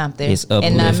 send me something It's in the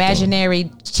uplifting.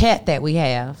 imaginary chat that we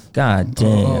have. God damn.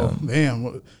 Oh,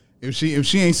 damn. If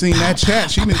she ain't seen that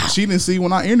chat, she didn't see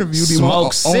when I interviewed him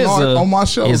Smoke Scissor on my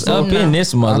show. is So up in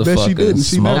this motherfucker. I bet she didn't.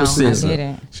 She Smoke never No, seen I Scissor.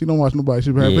 didn't. She don't watch nobody. She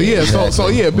but Yeah, yeah. So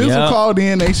exactly. Bizzle Yep. called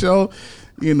in. They show,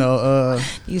 you know,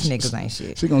 These niggas ain't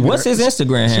shit. she gonna. What's get his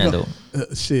Instagram she handle?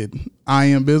 shit. I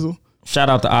am Bizzle. Shout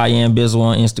out to I Am Bizzle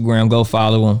on Instagram. Go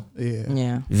follow him. Yeah.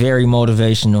 Yeah, Very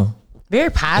motivational. very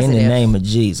In positive. the name of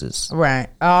Jesus. Right.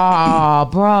 Oh,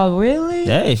 bro, really?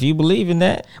 Yeah, if you believe in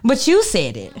that. But you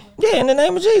said it. Yeah, in the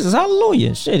name of Jesus.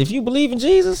 Hallelujah. Shit, if you believe in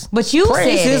Jesus, But you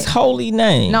praise said his it. holy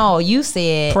name. No, you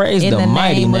said Praise in the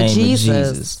mighty name of name Jesus.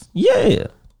 of Jesus. Yeah.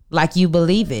 Like you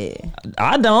believe it.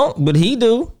 I don't, but he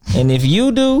do. And if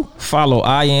you do, follow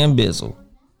I Am Bizzle.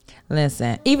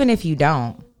 Listen, even if you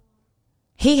don't,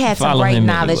 he had some Follow great him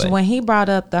knowledge anyway. when he brought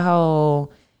up the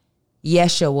whole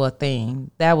Yeshua thing.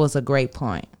 That was a great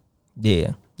point.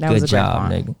 Yeah. That was Good a great job,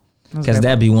 point. nigga. That was a Because great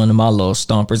that'd be one of my little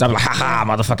stompers. I'm like, ha ha,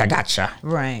 motherfucker, I gotcha.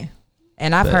 Right.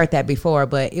 And I've heard that before,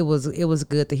 but it was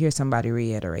good to hear somebody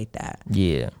reiterate that.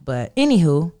 Yeah. But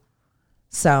anywho,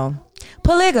 so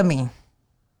polygamy.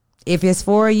 If it's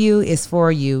for you, it's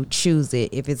for you. Choose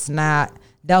it. If it's not,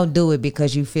 don't do it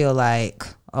because you feel like,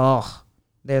 oh,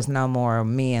 there's no more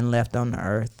men left on the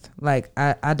earth. Like,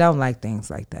 I don't like things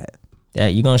like that. Yeah,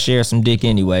 you're going to share some dick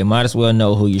anyway. Might as well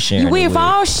know who you're sharing it We've with.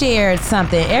 all shared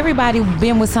something. Everybody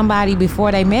been with somebody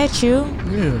before they met you.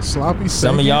 Yeah, sloppy.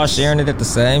 Some of y'all sharing it at the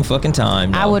same fucking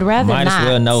time. I though. would rather Might not. as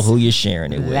well know who you're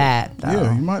sharing it with. That though.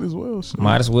 Yeah, you might as well. Shit.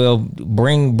 Might as well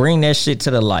bring that shit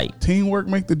to the light. Teamwork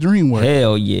make the dream work.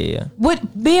 Hell yeah.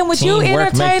 Would being with you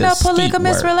Teamwork make entertain the a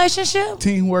polygamous skeet work. relationship?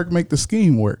 Teamwork make the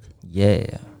scheme work. Yeah.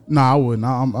 Nah, I wouldn't.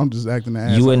 I'm just acting the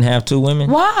ass. You wouldn't have two women?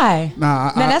 Why?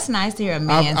 Nah, Man, that's nice to hear a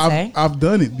man say. I've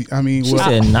done it. I mean, She well,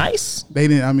 said nice. they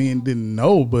didn't. I mean, didn't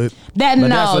know, but That But no,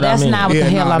 that's what I that's mean. not what Yeah, the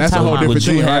hell nah, I'm that's a talking whole about. different Would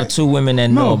you thing, have right? two women that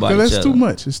know no, about because each that's other? too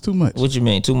much. It's too much. What you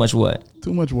mean? Too much what?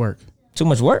 Too much work. Too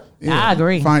much work? I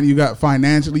agree. You got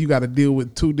financially, you got to deal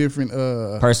with two different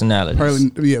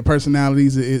Personalities.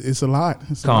 personalities. It's a lot.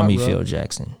 It's a Call lot, me bro. Phil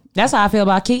Jackson. That's how I feel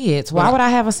about kids. Why would I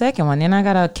have a second one? Then I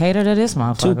gotta cater to this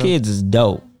motherfucker. Two kids is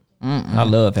dope. I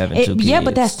love having two kids. Yeah,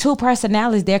 but that's two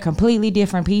personalities. They're completely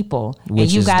different people, and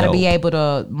Which you is got to be dope. able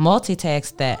to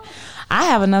multitask that. I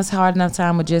have hard enough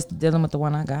time with just dealing with the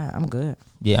one I got. I'm good.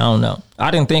 Yeah, I don't know.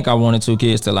 I didn't think I wanted two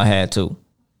kids till I had two.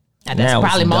 And that's Now it's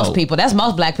probably most dope. people. That's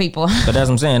most black people. But that's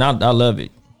what I'm saying. I love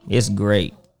it. It's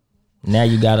great. Now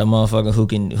you got a motherfucker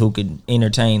who can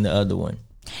entertain the other one.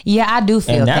 Yeah, I do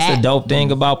feel And that's that. the dope thing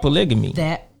about polygamy.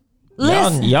 That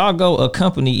listen, Y'all go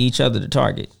accompany each other to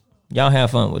Target. Y'all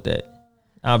have fun with that.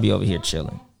 I'll be over here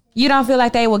chilling. you don't feel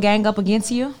like they will gang up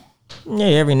against you? Yeah,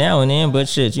 every now and then, but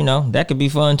shit, that could be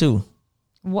fun too.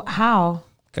 How?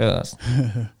 Cause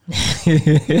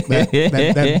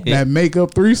That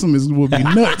makeup threesome would be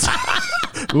nuts.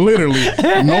 Literally,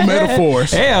 no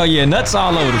metaphors. hell yeah, nuts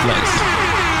all over the place.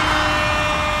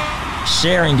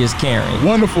 Sharing is caring.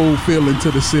 Wonderful feeling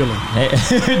to the ceiling.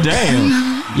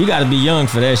 Damn, you got to be young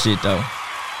for that shit though.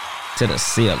 To the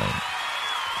ceiling.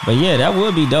 But yeah, that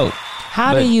would be dope.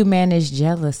 How But- do you manage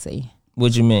jealousy?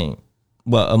 What you mean?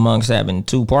 Well, amongst having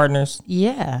two partners,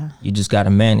 Yeah. you just got to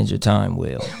manage your time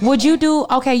well. Would you do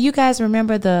okay? You guys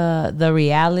remember the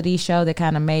reality show that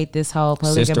kind of made this whole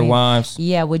polygamy? Sister Wives?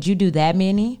 Yeah. Would you do that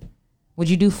many? Would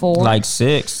you do 4? Like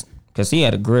 6, because he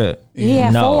had a grip. He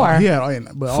had No. 4. Yeah,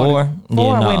 but all 4?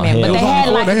 Four Yeah, no, women, hell but they no. had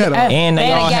Four, like they had a- And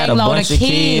they all had a gangload bunch of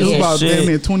kids. it was and about shit. damn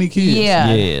near 20 kids.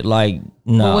 Yeah. Yeah, like,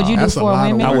 no. But would you do That's a 4 lot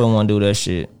of women? I wouldn't want to do that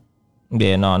shit.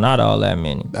 Yeah, no, not all that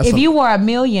many. If you were a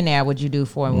millionaire, would you do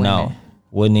 4 women? No,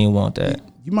 wouldn't even want that.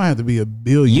 You might have to be a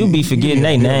billion. You be forgetting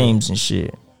their a billion. names and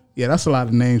shit. Yeah, that's a lot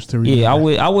of names to read. Yeah, I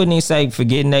wouldn't even say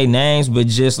forgetting their names, but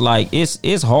just like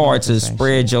it's hard to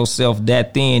spread yourself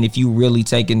that thin if you really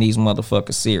taking these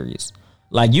motherfuckers serious.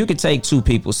 Like you could take 2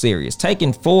 people serious.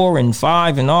 Taking 4 and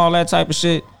 5 and all that type of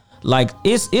shit. Like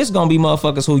it's gonna be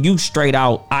motherfuckers who you straight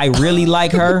out, I really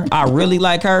like her. I really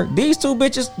like her. These 2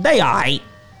 bitches, they alright.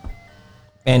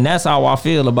 And that's how I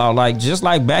feel about like just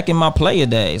like back in my player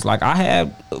days. Like I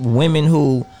had women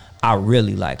who I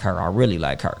really like her. I really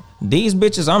like her. These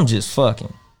bitches I'm just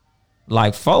fucking.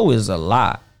 Like 4 is a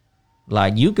lot.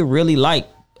 Like you could really like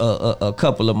a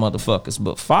couple of motherfuckers,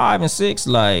 but 5 and 6,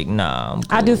 like nah. I'm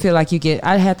I do cool. feel like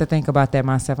I had to think about that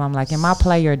myself. I'm like, in my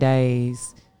player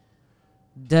days,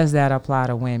 does that apply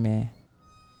to women?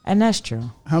 And that's true.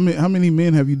 How many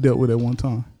men have you dealt with at one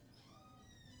time?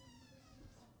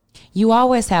 You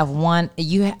always have one.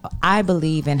 I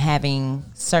believe in having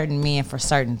certain men for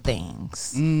certain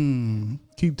things.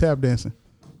 Keep tap dancing.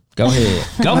 Go ahead.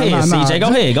 Go ahead, nah. CJ. Go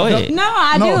ahead. Go ahead. No,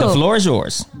 I No, do. The floor is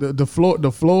yours. The floor,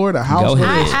 the house. Go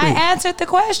ahead. I answered the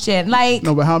question. Like,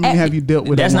 No, but how many have you dealt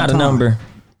with? That's at not one a time? number.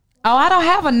 oh, I don't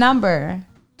have a number.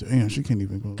 Damn, she can't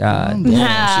even go. God damn.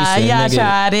 Nah, She said, y'all nigga,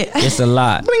 tried it. It's a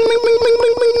lot. Bling, bling, bling, bling,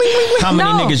 bling, bling, bling, bling. How many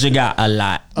No. niggas you got? A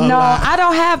lot. No, I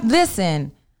don't have.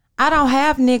 Listen, I don't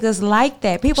have niggas like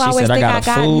that. People She always said, I think got I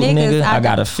a got food niggas. nigga, I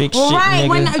got a fix shit right. nigga,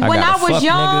 When I I got a was fuck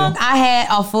young, nigga. I had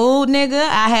a food nigga.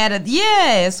 I had a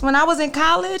yes. When I was in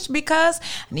college, because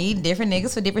I need different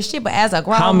niggas for different shit. But as a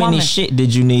grown How many woman, shit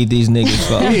did you need these niggas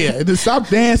for? Yeah, just stop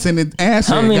dancing and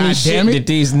answer. How many God shit damn did it.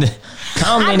 these?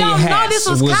 How I many don't know. hats This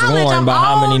was was college. worn I'm by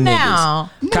how many old niggas?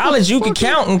 now. College, you can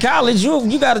count in college. You in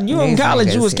These college, you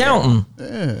niggas was here. counting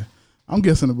Yeah, I'm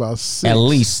guessing about 6. at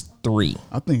least 3.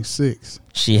 I think 6.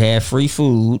 She had free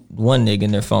food. One nigga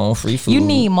in their phone, free food. You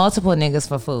need multiple niggas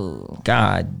for food.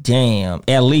 God damn.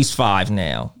 At least 5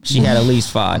 now. She had at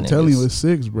least 5 niggas. I'm telling you, it's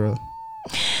 6, bro.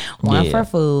 One for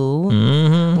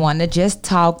food, one to just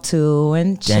talk to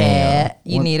and chat.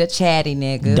 You need a chatty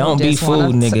nigga. Don't be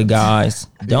food nigga, guys.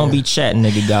 Don't be chatting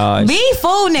nigga, guys. Be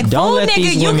food nigga. Don't food let nigga,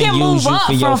 these you women can use move you up for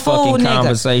from your food fucking nigga.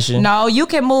 conversation. No, you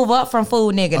can move up from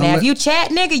food nigga. Now, if you chat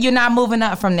nigga, you're not moving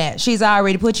up from that. She's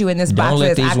already put you in this box.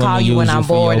 let these I call women you when use I'm you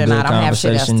for bored your and I good don't have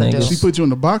shit else to conversation, do. niggas. She put you in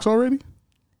the box already?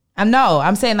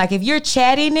 I'm saying like if you're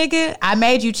chatty nigga, I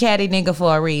made you chatty nigga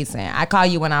for a reason. I call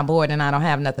you when I'm bored and I don't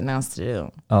have nothing else to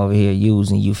do. Over here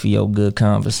using you for your good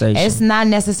conversation. It's not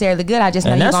necessarily good. I just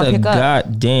know and you're that's gonna a pick up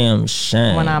goddamn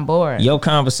shame. when I'm bored. Your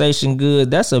conversation good.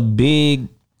 That's a big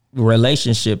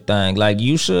relationship thing. Like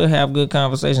you should have good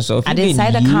conversation. So if I you didn't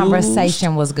say the used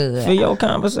conversation was good. for your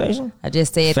conversation, I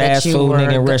just said fast that you food were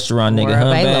nigga, restaurant were nigga, huh,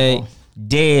 available. babe?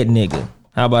 Dead nigga.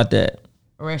 How about that?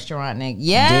 Restaurant nigga.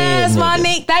 Yes, Dead nigga.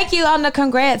 Monique. Thank you on the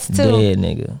congrats too. Dead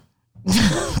nigga.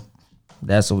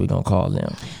 That's what we gonna call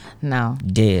them. No.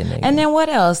 Dead nigga. And then what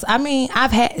else? I mean,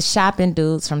 I've had shopping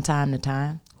dudes from time to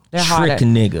time. They're Trick harder.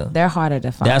 nigga. They're harder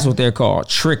to find. That's what they're called.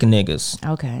 Trick niggas.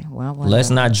 Okay. Well, Let's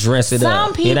not dress it Some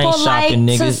up. people It ain't like shopping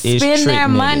to niggas. It's spend trick their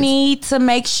niggas. money to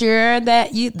make sure that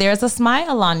there's a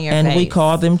smile on your And face. we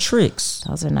call them tricks.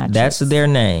 Those are not That's tricks. their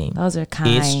name. Those are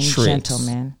kind It's tricks.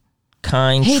 gentlemen.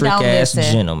 Kind, He trick don't ass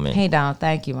listen. gentlemen. He don't.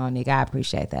 Thank you, Monique. I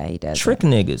appreciate that. He does. Trick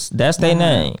niggas. That's their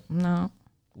name. No.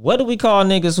 What do we call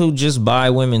niggas who just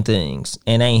buy women things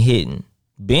and ain't hitting?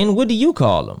 Ben, what do you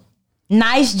call them?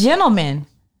 Nice gentlemen.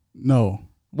 No.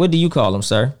 What do you call them,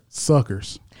 sir?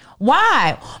 Suckers.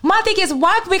 Why? My thing is,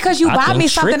 why? Because you I bought think me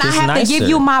something, trick I is have to give nicer.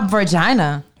 you my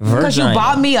vagina. Because you Virgina.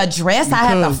 bought me a dress, I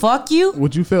have to Because fuck you.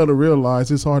 What you fail to realize,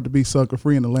 it's hard to be sucker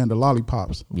free in the land of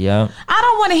lollipops. Yeah. I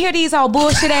don't want to hear these old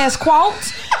bullshit ass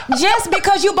quotes. Just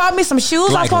because you bought me some shoes,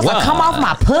 I'm Like supposed what? to come off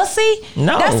my pussy?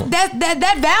 No.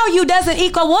 That value doesn't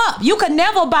equal up. You could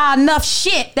never buy enough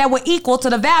shit that would equal to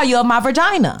the value of my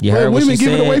vagina. You heard Well, what women she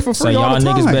give it said? away for So free all y'all the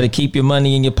niggas time. better keep your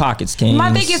money in your pockets, kings.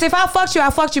 My thing is, if I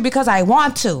fucked you because I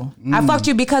want to. I fucked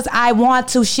you because I want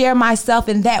to share myself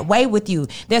in that way with you.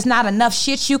 There's not enough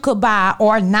shit you could buy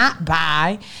or not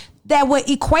buy that would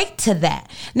equate to that.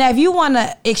 Now, if you want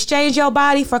to exchange your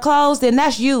body for clothes, then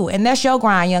that's you and that's your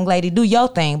grind, young lady. Do your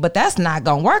thing, but that's not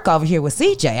gonna work over here with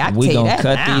CJ. I can we tell you gonna that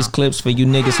cut now. these clips for you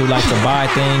niggas who like to buy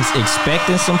things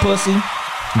expecting some pussy.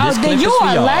 This Then clip you is for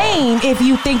are y'all. lame if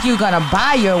you think you're gonna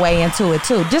buy your way into it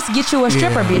too. Just get you a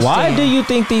stripper, bitch. Why then. do you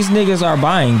think these niggas are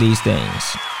buying these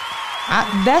things?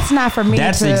 That's not for me.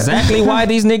 That's to exactly why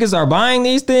these niggas are buying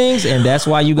these things, and that's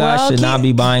why you guys Well, should not keep-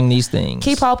 be buying these things.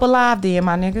 keep hope alive, then,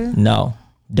 my nigga. No,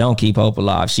 don't keep hope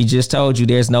alive. She just told you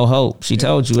there's no hope. She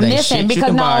told you it ain't Listen, shit you because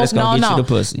can buy that's gonna get you the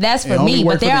pussy. That's for It only me.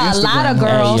 work But for there the are a lot of Instagram.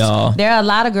 girls. Hey, y'all. There are a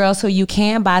lot of girls who you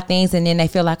can buy things and then they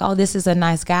feel like, oh, this is a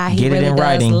nice guy. He Get it really in does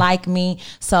writing. like me.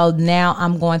 So now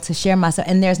I'm going to share myself.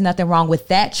 And there's nothing wrong with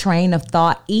that train of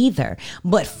thought either.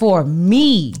 But for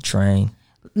me, Train.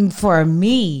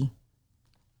 it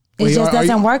Wait, just are you-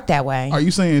 doesn't work that way. Are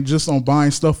you saying just on buying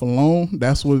stuff alone?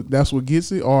 That's what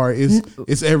gets it, or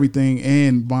it's everything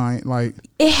and buying like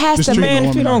It has just to be. treating Man, a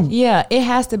if you woman don't Yeah, it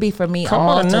has to be for me.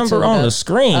 Call the number on the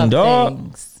screen, dog.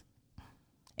 Things.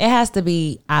 It has to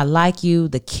be. I like you.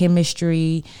 The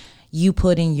chemistry you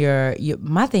put in your.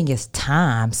 My thing is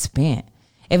time spent.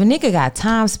 If a nigga got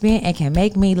time spent and can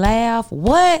make me laugh,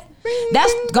 what?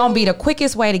 That's gonna be the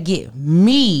quickest way to get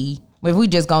me. If we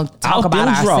just gonna talk Out about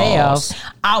them ourselves, draws.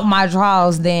 out my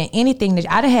drawers, than anything that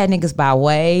I done had niggas buy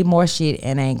way more shit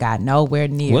and ain't got nowhere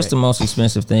near. What's it. the most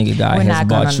expensive thing a guy We're has not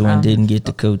bought gonna you and know. didn't get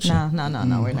the coochie? No, we're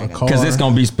not gonna. car. Because it's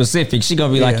gonna be specific. She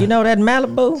gonna be like, Yeah. you know that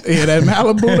Malibu? Yeah, that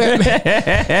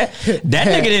Malibu. That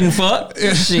nigga didn't fuck.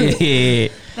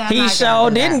 Shit. That's He not sure gonna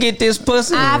do didn't that. get this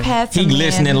pussy. I've had He some men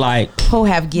listening like, who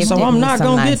have given. so I'm not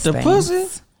gonna get the pussy?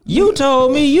 You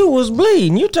told me you was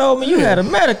bleeding. You told me you had a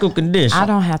medical condition. I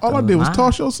don't have to. All I did was lie.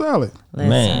 toss your salad. Listen.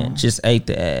 Man, just ate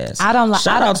the ass. I don't li-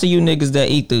 Shout I out to you niggas that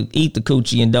eat the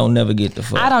coochie and don't never get the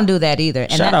fuck. I don't do that either.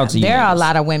 And Shout out to you there are a niggas.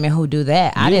 lot of women who do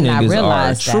that. I You did not niggas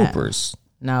realize are that. troopers.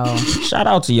 No. Shout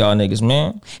out to y'all niggas,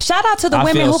 man. Shout out to the I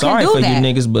women feel who sorry can for do that.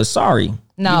 you niggas, but sorry.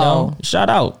 No. You know, shout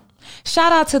out.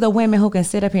 Shout out to the women who can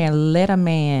sit up here and let a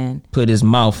man Put his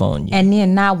mouth on you. and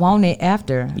then not want it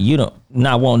after. You don't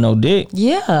not want no dick.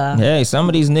 Yeah. Hey, some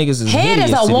of these niggas is Head is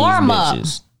hideous a to these warm up.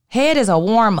 bitches. Head is a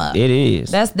warm up. It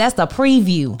is. That's the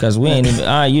preview. Cause we ain't even,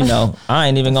 I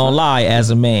ain't even gonna lie.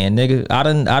 As a man, nigga,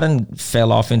 I done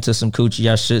fell off into some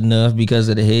coochie I shouldn't have because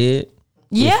of the head.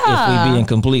 Yeah. If we being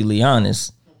completely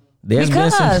honest, there's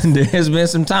been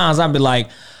Because- some times I'd be like,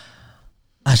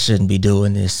 I shouldn't be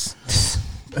doing this.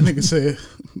 That nigga said,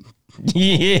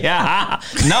 Yeah.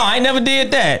 No, I never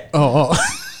did that. oh.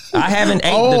 I haven't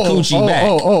ate the coochie back.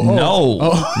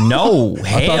 No,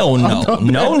 hell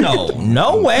no.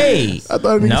 No way. I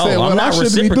thought he said, well, I'm not I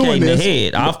shouldn't be doing reciprocating the this.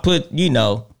 head. I've put,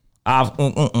 I've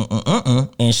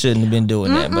and shouldn't have been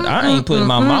doing that. But I ain't putting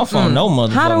my mouth on no motherfucking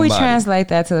How do we body. translate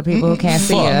that to the people who can't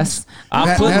see us?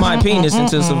 I put my penis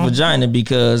into some vagina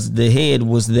because the head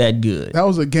was that good. That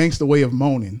was a gangster way of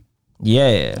moaning.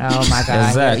 Yeah. Oh my God.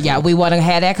 Exactly. Yeah, we want to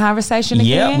have that conversation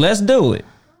again. Yep, let's do it.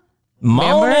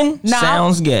 Moaning No.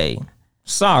 sounds gay.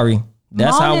 Sorry.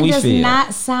 That's Moaning how we does feel.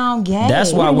 not sound gay.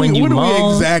 That's why when you What are we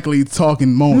moan, exactly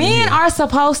talking moaning? men here? are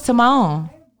supposed to moan.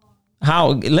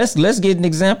 let's get an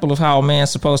example of how a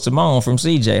man's supposed to moan from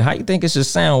CJ. How you think it should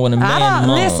sound when a man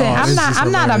moans? Listen. this I'm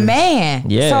is not a hilarious. man,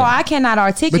 Yeah. so I cannot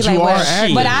articulate. But you are what,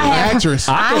 acting. but I have, Actress.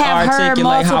 I I can have heard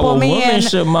articulate how a multiple woman men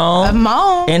should moan.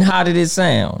 moan And how did it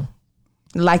sound?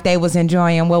 like they was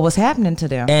enjoying what was happening to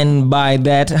them. And by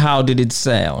that, how did it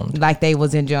sound? Like they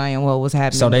was enjoying what was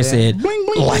happening. So they to them. said Bling,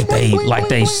 bling, like bling, they bling, like bling,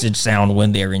 they bling. should sound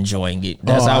when they're enjoying it.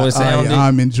 That's how it sounded.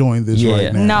 I'm enjoying this Yeah.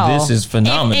 right now. No, This is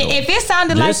phenomenal. If it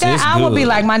sounded like This that, is I would be good.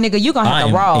 like, my nigga, you gonna I have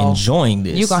am to roll. enjoying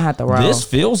this. You gonna have to roll. This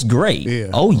feels great.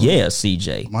 Yeah. Oh yeah,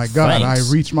 CJ. My God, Thanks.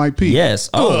 I reached my peak. Yes.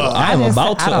 Oh, I am I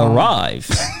about to don't-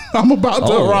 arrive. I'm about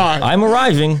to arrive. I'm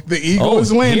arriving. The eagle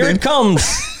is landing. Here it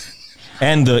comes.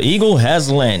 And the eagle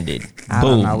has landed. I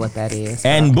Boom. don't know what that is.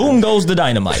 And boom goes the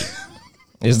dynamite.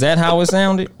 Is that how it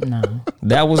sounded? No,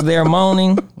 That was their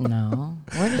moaning? no.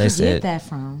 Where did They you said- get that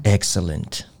from?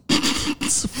 Excellent.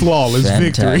 It's flawless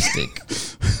victory.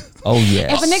 Fantastic. Oh,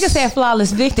 yes. If a nigga said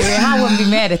flawless victory, I wouldn't be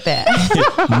mad at that.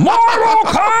 Mortal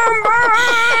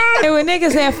Kombat! If a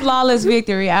nigga said flawless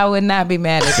victory, I would not be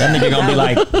mad at that. That nigga gonna be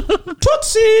like,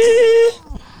 Tootsie!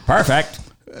 Perfect.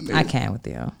 I can't with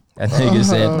you. That nigga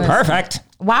said, perfect.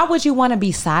 Why would you want to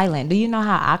be silent? Do you know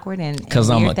how awkward and Because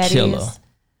I'm a weird that killer. is?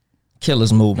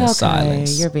 Killers move in Okay,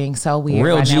 silence. you're being so weird.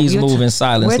 Real right now. G's We're move in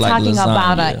silence We're like talking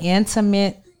about lasagna. an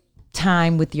intimate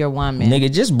time with your woman.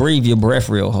 Nigga, just breathe your breath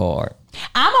real hard.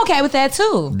 I'm okay with that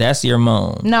too. That's your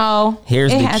moan. No,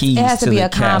 Here's it the has, keys It has to, to be the a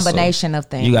castle. combination of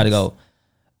things. You gotta go,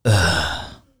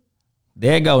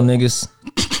 there you go, niggas.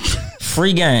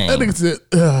 Free That game. nigga said,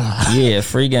 ugh. Yeah,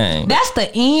 free game. That's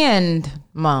the end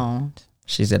moan.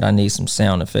 She said, I need some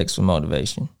sound effects for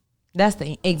motivation. That's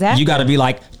the exactly. You gotta be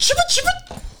like, chippa,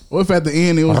 chippa. What if at the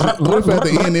end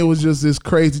it was just this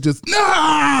crazy, just nah.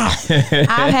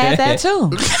 I've had that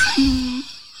too.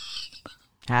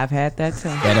 I've had that too.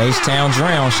 That H-Town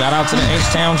Drown. Shout out to the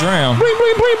H-Town Drown. Bling,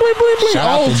 bling, bling, bling, bling, bling. Shout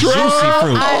out to Juicy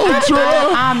Fruit.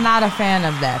 I'm not a fan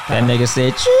of that. That Though. nigga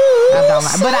said, I don't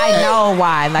like, but I know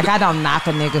why. Like I don't knock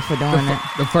a nigga for doing it.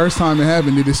 The first time it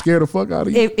happened, did it scare the fuck out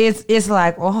of you? It's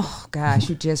like, oh gosh,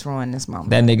 you just ruined this moment.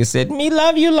 that nigga said, me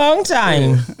love you long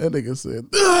time. That nigga said,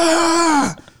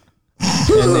 ah, That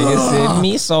nigga said,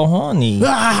 me so horny.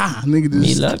 ah. Nigga Me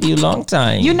just, love you long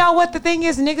time. You know what the thing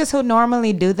is? Niggas who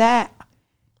normally do that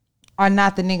are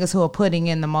not the niggas who are putting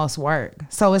in the most work.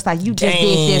 So it's like you just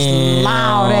did this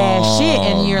loud ass shit,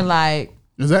 and you're like,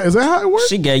 is that how it works?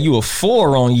 She gave you a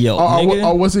 4 on Yelp, nigga.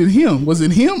 Or was it him? Was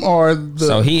it him or the?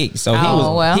 So he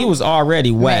well. was already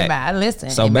whack. maybe,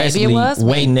 listen. So maybe basically, it was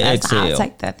waiting to That's- exhale. I'll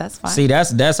take that. That's fine. See,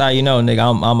 that's how you know,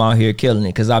 nigga. I'm out here killing it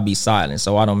because I be silent,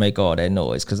 so I don't make all that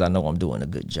noise because I know I'm doing a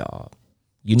good job.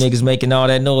 You niggas making all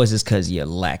that noise is because you're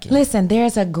lacking. Listen,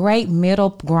 there's a great middle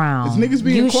ground. Is niggas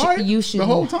being You quiet you should the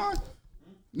whole time?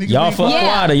 Niggas Y'all being fuck Yeah.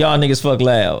 quiet or y'all niggas fuck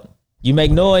loud? You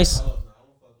make noise?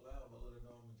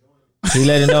 He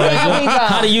let it know. There we go.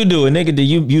 How do you do it, nigga? Do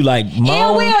you like Ill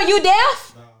moan? Will, you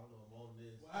deaf?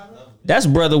 That's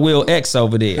Brother Will X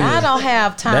over there. I don't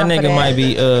have That time for nigga that. might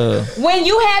be When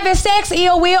you having sex,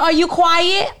 Ill Will, are you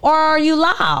quiet or are you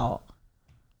loud?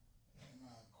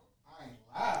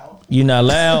 you not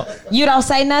loud. You don't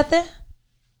say nothing?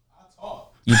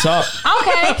 You talk.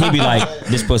 Okay. He be like,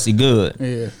 this pussy good.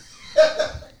 Yeah.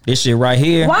 This shit right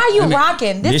here. Why are you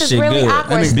rocking? This is shit really good.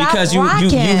 awkward. Stop Because you rocking.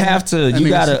 have to. That You nigga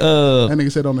gotta That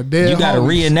nigga said on the dead. You gotta homies.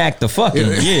 reenact the fucking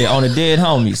on the dead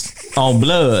homies on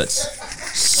Bloods.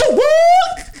 So what?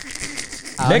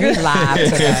 Oh, he's live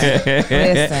today.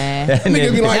 Listen.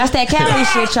 Nigga be like, That's that Cali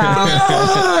shit, y'all.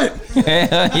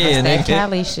 Hell yeah, That nigga.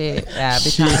 Cali shit. I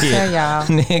be trying to tell y'all.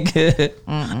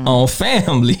 Nigga on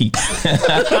family.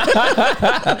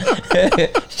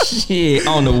 Shit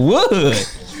on the wood.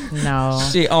 No.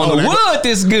 Shit on the wood.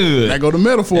 This good. that go to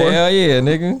metaphor. Hell yeah,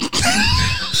 nigga.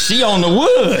 She on the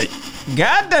wood.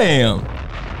 Goddamn.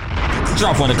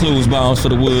 Drop one of the clues bombs for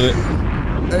the wood.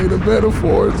 Hey, the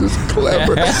metaphor is just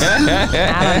clever.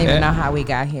 I don't even know how we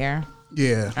got here.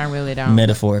 Yeah. I really don't.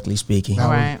 Metaphorically speaking.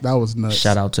 That was nuts.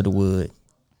 Shout out to the wood.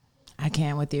 I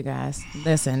can't with you guys.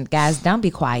 Listen, guys, don't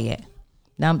be quiet.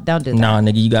 Don't do that. Nah,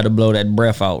 nigga, you got to blow that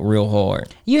breath out real hard.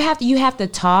 You have to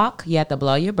talk. You have to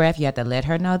blow your breath. You have to let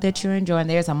her know that you're enjoying.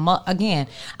 There's again,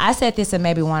 I said this in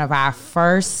maybe one of our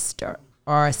first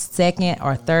or second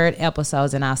or third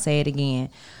episodes, and I'll say it again.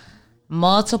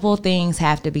 Multiple things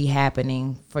have to be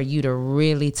happening for you to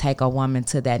really take a woman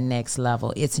to that next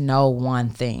level. It's no one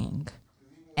thing.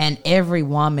 And every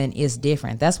woman is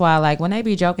different. That's why, like, when they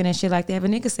be joking and shit like that, if a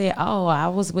nigga say, oh, I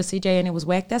was with CJ and it was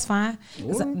whack, that's fine.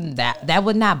 That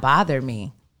would not bother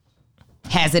me.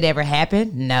 Has it ever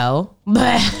happened? No.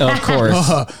 But of course.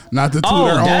 Not to toot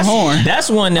their own horn. That's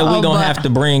one that we're going to have to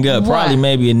bring up probably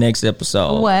maybe in next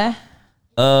episode. What?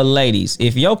 Ladies,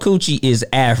 if your coochie is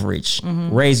average,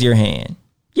 raise your hand.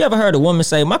 You ever heard a woman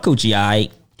say, my coochie all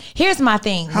right? Here's my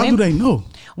thing. How do they know?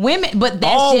 Women, but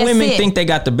that's all just women it. think they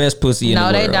got the best pussy in the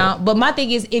world. No, they don't. But my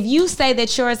thing is, if you say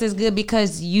that yours is good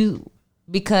because no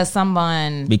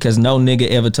nigga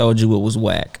ever told you it was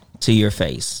whack to your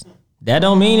face, that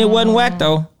don't mean it wasn't whack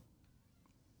though.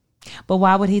 But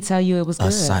why would he tell you it was good?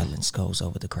 A silence goes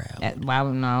over the crowd. Why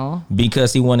would no?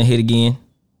 Because he want to hit again.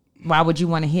 Why would you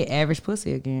want to hit average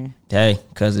pussy again? Hey,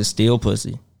 because it's still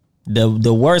pussy.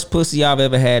 The worst pussy I've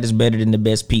ever had is better than the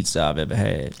best pizza I've ever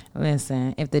had.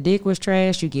 Listen, if the dick was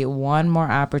trash, you get one more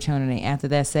opportunity. After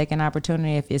that second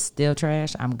opportunity, if it's still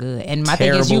trash, I'm good. And my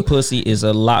thing is, terrible pussy is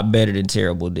a lot better than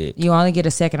terrible dick. You only get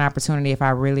a second opportunity if I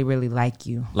really, really like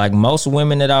you. Like most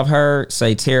women that I've heard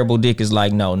say terrible dick is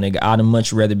like, no, nigga, I'd have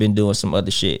much rather been doing some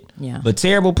other shit. Yeah. But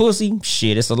terrible pussy,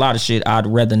 shit, it's a lot of shit I'd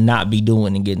rather not be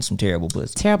doing than getting some terrible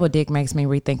pussy. Terrible dick makes me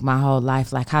rethink my whole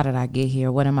life. Like, how did I get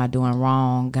here? What am I doing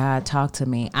wrong? God, talk to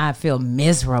me. I feel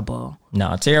miserable.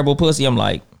 Nah, terrible pussy, I'm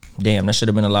like, damn, that should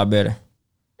have been a lot better.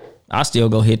 I still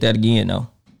go hit that again though.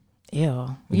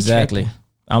 Ew. Exactly.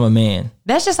 I'm a man.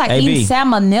 That's just like AB. eating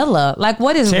salmonella. Like,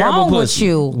 what is Terrible wrong pussy. with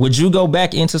you? Would you go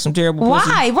back into some terrible pussy?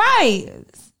 Why? Right.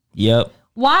 Yep.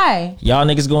 Why? Y'all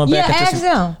niggas going back into ask some...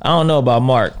 him. I don't know about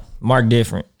Mark. Mark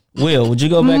different. Will, would you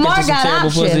go back Mark into some got terrible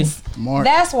options. pussy? Mark.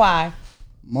 That's why.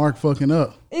 Mark fucking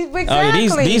up. Exactly.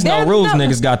 Oh, yeah, these no rules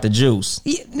niggas got the juice.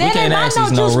 They We can't ask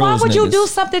these no juice. Why rules would you niggas. do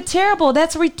something terrible?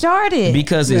 That's retarded.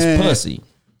 Because it's Man. pussy.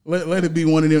 Let it be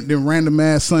one of them random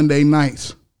ass Sunday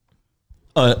nights.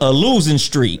 A losing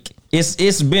streak.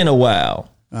 It's been a while.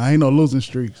 I ain't no losing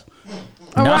streaks.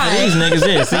 Not for these niggas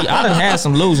is. See, I done had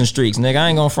some losing streaks, nigga. I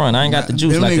ain't gonna front. I ain't got the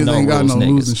juice Them like the niggas no ain't got rules no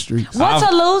niggas. losing streaks.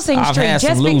 What's a losing I've streak? had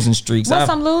some losing streaks. What's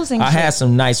some losing I streak? had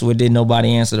some nights where didn't nobody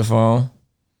answer the phone.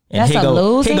 And That's a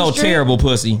losing here go streak? terrible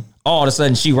pussy. All of a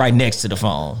sudden, she right next to the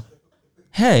phone.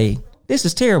 Hey, this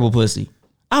is terrible pussy.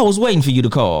 I was waiting for you to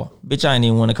call. Bitch, I ain't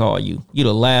even want to call you. You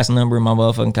the last number in my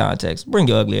motherfucking contacts. Bring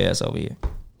your ugly ass over here.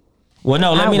 Well,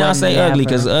 no, let me not say ugly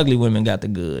because ugly women got the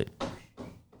good.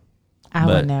 I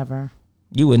would never.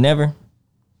 You would never?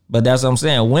 But that's what I'm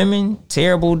saying. Women,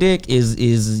 terrible dick is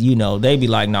they be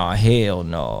like, nah, hell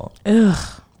no.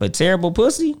 Ugh. But terrible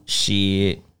pussy,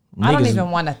 shit. I don't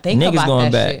even want to think about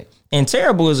going that back. shit. And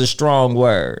terrible is a strong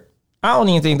word. I don't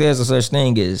even think there's a such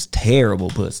thing as terrible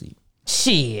pussy.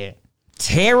 Shit.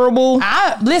 Terrible?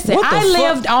 Listen, What the I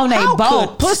lived fuck? on a How boat.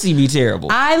 could pussy be terrible?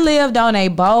 I lived on a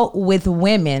boat with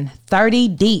women 30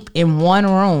 deep in one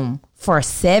room for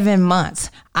 7 months.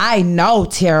 I know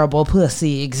terrible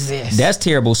pussy exists. That's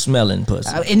terrible smelling pussy.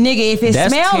 And nigga, if it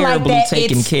That's smells like terribly that,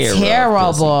 taken it's care of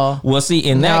terrible. pussy. Well, see,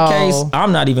 in that No. case,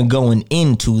 I'm not even going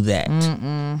into that.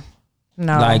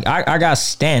 No. Like I got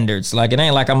standards. Like it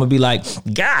ain't like I'm gonna be like,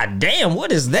 God damn,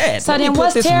 what is that? So Let me then put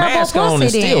what's this terrible mask on and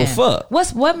pussy still then?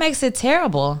 fuck. What makes it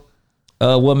terrible?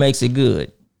 What makes it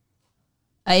good?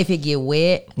 If it get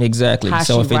wet. Exactly. How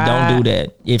So she if it don't ride. do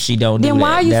that, if she don't do that, Then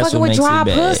why are you that's fucking what with makes dry it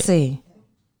bad. pussy?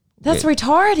 That's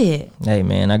retarded. Hey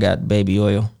man, I got baby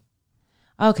oil.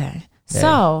 Okay.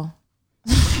 So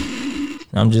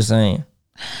I'm just saying.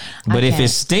 But if can't. it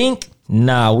stink,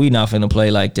 nah, we not finna play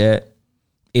like that.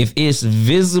 If it's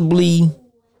visibly,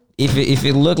 if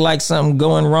it look like something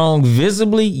going wrong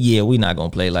visibly, yeah, we not gonna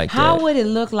play like how that. would it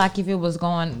look like if it was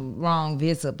going wrong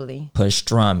visibly?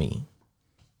 Pastrami.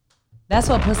 That's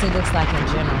what pussy looks like in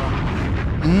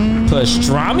general.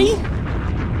 Pastrami?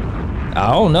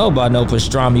 I don't know about no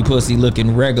pastrami pussy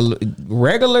looking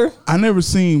regular. I never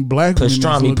seen black women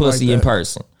Pastrami look pussy like in that.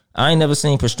 person. I ain't never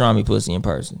seen pastrami pussy in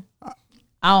person.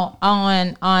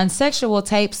 On sexual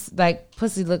tapes, like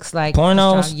pussy looks like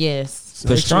Pornos? Yes.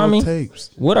 Sexual Pastrami? tapes.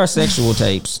 What are sexual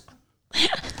tapes?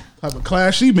 Type of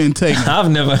class she been taking.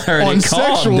 I've never heard On it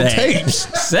called sexual that. tapes.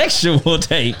 Sexual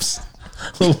tapes.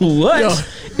 What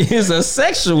is a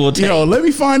sexual tape? Yo, let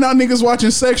me find out niggas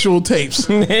watching sexual tapes.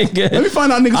 Nigga, Let me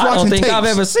find out niggas I watching don't think tapes. I've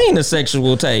ever seen a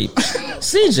sexual tape.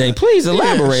 CJ, please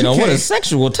elaborate she on what a can't.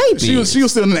 sexual tape She is.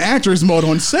 was still in the actress mode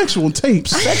on sexual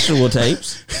tapes. Sexual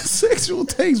tapes. Sexual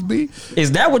tapes, B.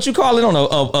 Is that what you call it on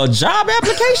a job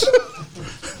application?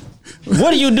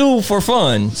 What do you do for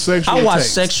fun? Sexual I watch tapes.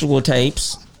 sexual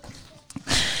tapes.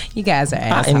 You guys are I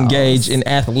assholes. engage in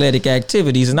athletic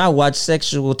activities and I watch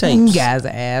sexual tapes. You guys are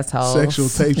assholes. Sexual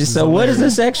tapes. So what is a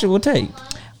sexual tape?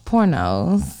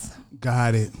 Pornos.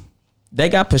 Got it. They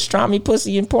got pastrami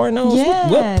pussy in pornos? Yes.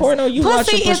 What porno you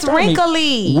Pussy watching? is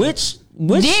wrinkly. Which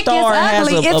Dick star is has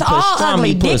ugly. a It's all pastrami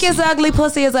ugly. pussy? Dick is ugly.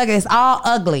 Pussy is ugly. It's all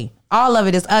ugly. All of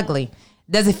it is ugly.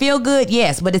 Does it feel good?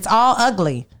 Yes, but it's all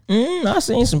ugly. I've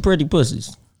seen some pretty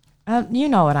pussies. You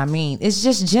know what I mean. It's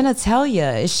just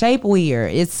genitalia. It's shape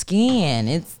weird. It's skin.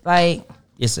 It's like,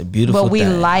 It's a beautiful but we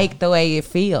thing. like the way it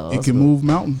feels. It can move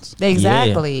mountains.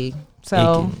 Exactly.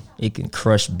 So, It can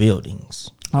crush buildings.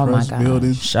 oh my Crush God.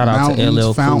 buildings, Shout out to mountains,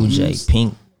 LL Cool J. fountains.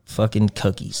 Pink fucking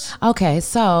cookies. Okay,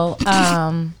 so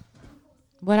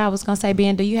what I was gonna say,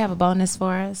 Ben, do you have a bonus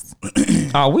for us?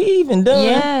 Are we even done?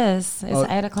 Yes, it's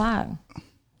 8:00.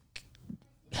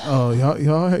 Oh,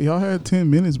 y'all had 10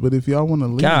 minutes, but if y'all want to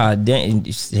leave, God damn.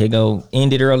 Here go.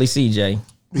 Ended early, CJ.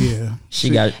 yeah. She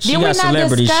got Did we not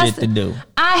celebrity discuss- shit to do.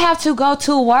 I have to go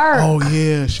to work. Oh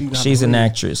yeah, She's an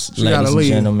actress, She ladies gotta and leave.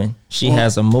 gentlemen. She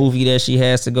has a movie that she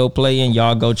has to go play in.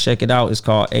 Y'all go check it out. It's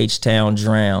called H-Town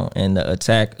Drown and the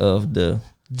Attack of the...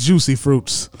 Juicy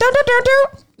fruits.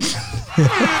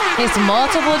 It's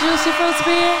multiple juicy fruits,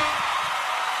 Ben.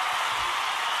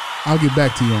 I'll get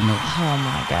back to you on that. Oh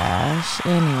my gosh.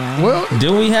 Anyway, Well,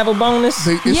 Do we have a bonus?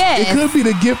 Yes. it could be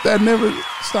the gift that never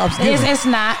stops giving. it's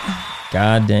not.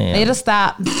 God damn. It'll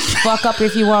stop. Fuck up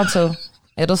if you want to.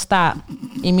 It'll stop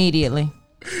immediately.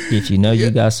 If you know you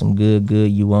got some good,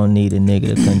 you won't need a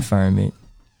nigga to confirm it.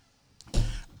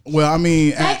 Well, I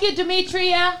mean, Thank you,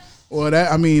 Demetria. well,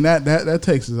 that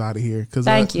takes us out of here. Cause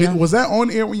Thank you. Was that on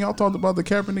air when y'all talked about the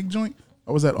Kaepernick joint,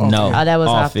 or was that off No. air? Oh, that was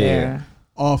Off off air. there.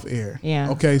 Off air.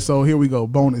 Yeah. Okay, so here we go.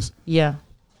 Bonus. Yeah.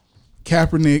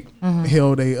 Kaepernick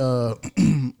held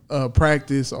a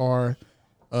practice or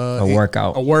A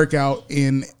workout. a workout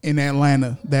in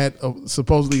Atlanta that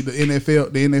supposedly the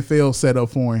NFL set up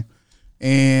for him,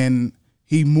 and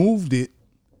he moved it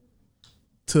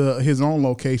to his own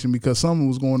location because something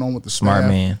was going on with the Smart staff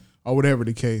man. or whatever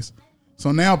the case.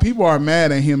 So now people are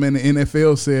mad at him, and the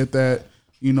NFL said that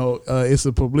it's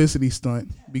a publicity stunt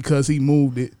because he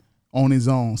moved it on his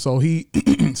own. So he,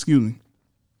 excuse me,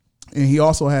 and he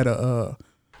also had a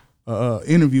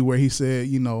interview where he said,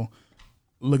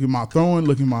 look at my throwing,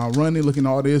 look at my running, look at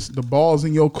all this. The ball's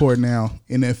in your court now,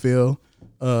 NFL.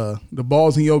 The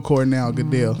ball's in your court now,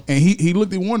 Goodell. And he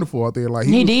looked wonderful out there. Like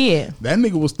He did. That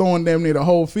nigga was throwing damn near the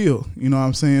whole field. You know what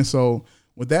I'm saying? So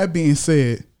with that being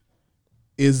said,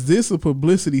 is this a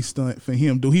publicity stunt for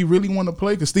him? Do he really want to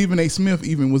play? Because Stephen A. Smith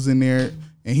even was in there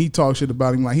and he talked shit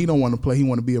about him like he don't want to play. He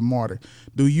want to be a martyr.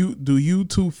 Do you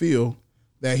two feel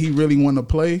that he really want to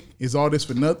play? Is all this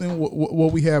for nothing?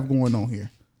 What we have going on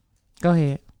here? Go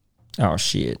ahead. Oh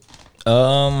shit.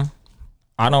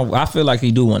 I feel like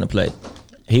he do want to play.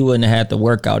 He wouldn't have had to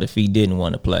work out if he didn't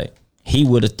want to play. He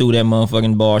would have threw that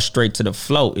motherfucking ball straight to the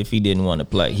float if he didn't want to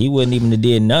play. He wouldn't even have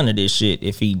did none of this shit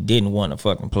if he didn't want to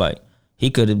fucking play. He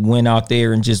could have went out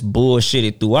there and just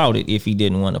bullshitted throughout it if he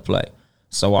didn't want to play.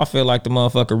 So I feel like the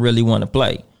motherfucker really want to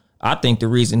play. I think the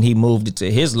reason he moved it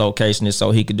to his location is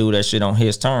so he could do that shit on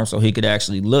his terms, so he could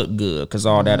actually look good. Because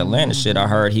all that Atlanta shit, I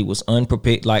heard he was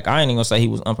unprepared. Like, I ain't even gonna say he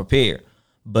was unprepared,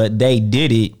 but they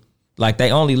did it. Like,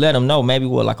 they only let him know maybe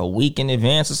like a week in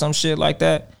advance or some shit like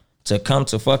that to come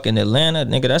to fucking Atlanta.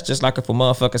 Nigga, that's just like if a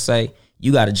motherfucker say,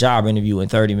 you got a job interview in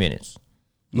 30 minutes.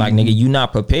 Like, nigga, you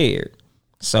not prepared.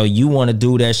 So you want to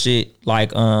do that shit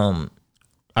like,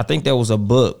 I think there was a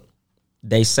book.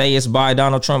 They say it's by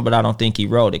Donald Trump, but I don't think he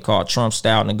wrote it, called Trump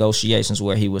Style Negotiations,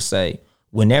 where he would say,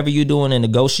 whenever you're doing a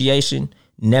negotiation,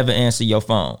 never answer your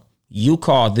phone. You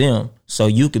call them so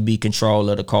you could be control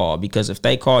of the call, because if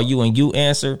they call you and you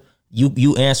answer,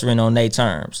 you answering on their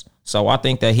terms. So I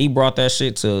think that he brought that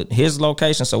shit to his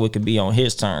location so it could be on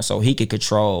his terms, so he could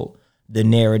control the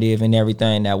narrative and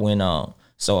everything that went on.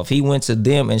 So if he went to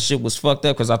them and shit was fucked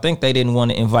up, because I think they didn't want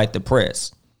to invite the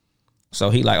press. So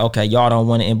he like, okay, y'all don't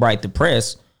want to invite the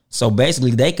press. So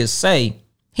basically they could say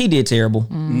he did terrible.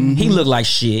 He looked like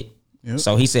shit. Yep.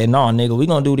 So he said, no, nigga, we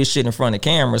gonna do this shit in front of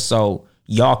camera so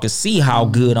y'all can see how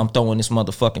good I'm throwing this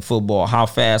motherfucking football, how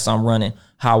fast I'm running,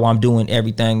 how I'm doing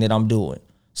everything that I'm doing.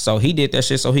 So he did that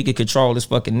shit so he could control this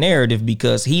fucking narrative,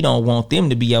 because he don't want them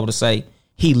to be able to say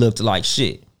he looked like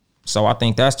shit. So I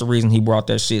think that's the reason he brought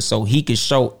that shit, so he could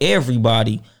show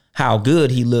everybody how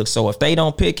good he looks. So if they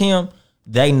don't pick him,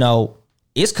 they know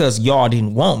it's because y'all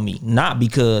didn't want me, not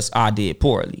because I did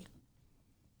poorly.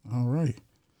 All right.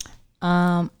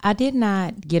 I did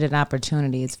not get an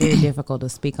opportunity. It's very difficult to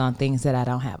speak on things that I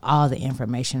don't have all the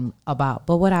information about.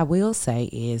 But what I will say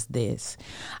is this.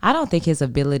 I don't think his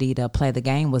ability to play the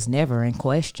game was never in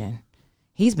question.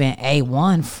 He's been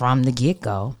A1 from the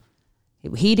get-go.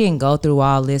 He didn't go through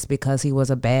all this because he was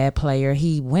a bad player.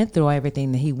 He went through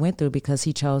everything that he went through because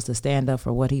he chose to stand up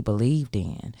for what he believed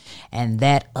in. And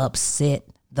that upset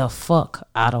the fuck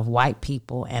out of white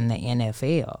people and the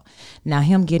NFL. Now,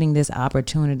 him getting this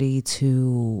opportunity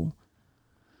to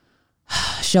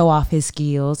show off his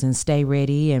skills and stay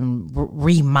ready and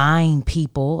remind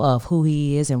people of who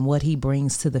he is and what he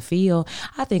brings to the field,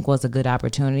 I think was a good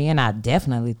opportunity. And I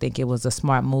definitely think it was a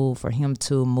smart move for him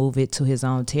to move it to his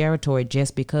own territory,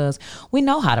 just because we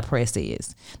know how the press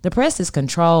is. The press is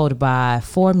controlled by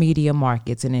 4 media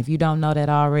markets. And if you don't know that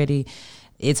already,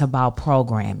 it's about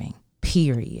programming.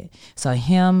 Period. So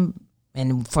him,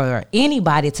 and for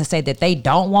anybody to say that they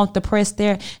don't want the press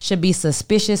there, should be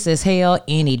suspicious as hell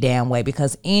any damn way,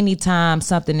 because anytime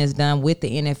something is done with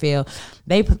the NFL,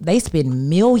 they spend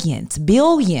millions,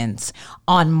 billions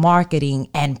on marketing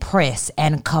and press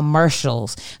and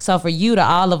commercials. So for you to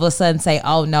all of a sudden say,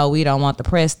 oh no, we don't want the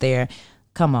press there,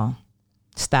 come on.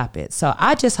 Stop it. So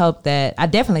I just hope that, I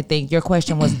definitely think your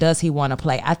question was, does he want to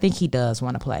play? I think he does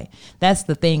want to play. That's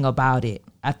the thing about it.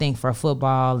 I think for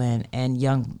football and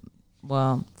young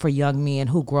men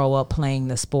who grow up playing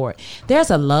the sport, there's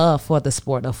a love for the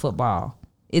sport of football.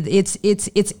 It's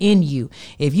in you.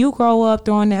 If you grow up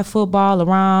throwing that football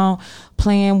around,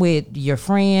 playing with your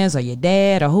friends or your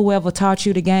dad or whoever taught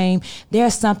you the game,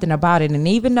 there's something about it. And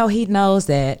even though he knows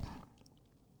that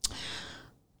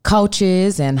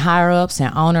coaches and higher ups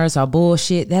and owners are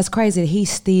bullshit, that's crazy that he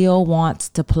still wants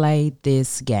to play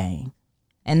this game.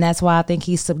 And that's why I think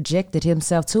he subjected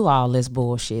himself to all this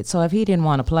bullshit. So if he didn't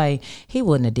want to play, he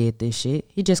wouldn't have did this shit.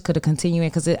 He just could have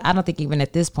continued, because I don't think even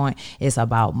at this point it's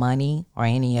about money or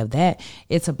any of that.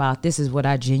 It's about, this is what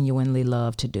I genuinely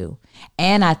love to do.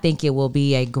 And I think it will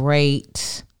be a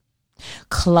great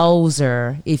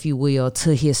closer, if you will,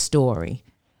 to his story.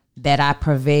 That I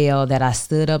prevailed, that I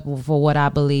stood up for what I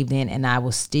believed in, and I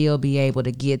will still be able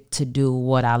to get to do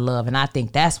what I love. And I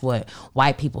think that's what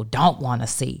white people don't want to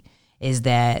see, is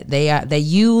that they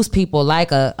use people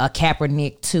like a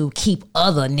Kaepernick to keep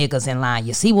other niggas in line.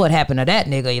 You see what happened to that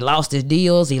nigga? He lost his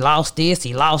deals, he lost this,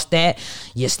 he lost that.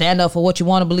 You stand up for what you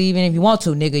want to believe in. If you want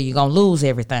to, nigga, you're going to lose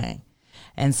everything.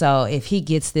 And so if he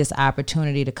gets this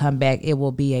opportunity to come back, it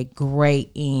will be a great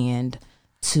end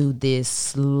to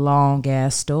this long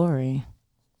ass story.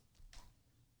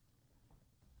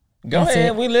 Go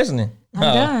ahead, we listening. I'm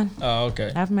done. Oh,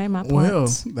 okay. I've made my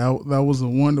points. Well, that was a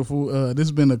wonderful. This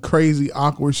has been a crazy,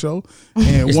 awkward show,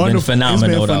 and it's wonderful. Been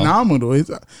phenomenal. It's been phenomenal.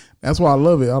 That's why I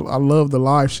love it. I love the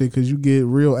live shit, because you get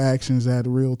real actions at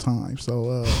real time.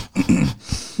 So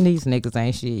these niggas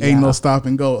ain't shit. Ain't no stop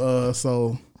and go.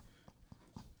 So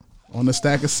on the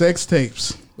stack of sex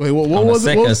tapes. Wait, what was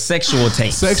it? Sexual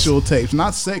tapes. Sexual tapes,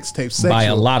 not sex tapes. Sexual. By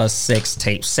a lot of sex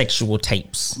tapes, sexual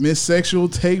tapes. Miss Sexual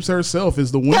Tapes herself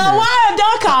is the winner. No, why?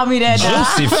 Don't call me that.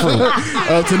 Juicy fruit.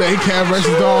 Of today, Cat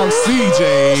vs. Dog,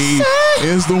 CJ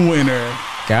is the winner.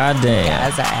 Goddamn.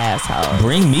 Guys are assholes.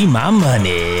 Bring me my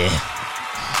money.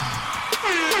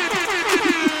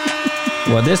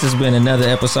 Well, this has been another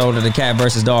episode of the Cat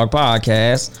vs. Dog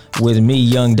podcast with me,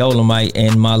 Young Dolomite,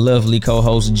 and my lovely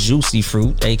co-host, Juicy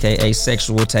Fruit, a.k.a.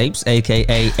 Sexual Tapes,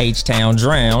 a.k.a. H-Town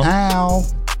Drown. Ow.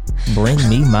 Bring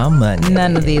me my money.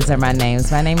 None of these are my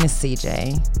names. My name is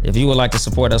CJ. If you would like to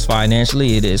support us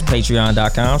financially, it is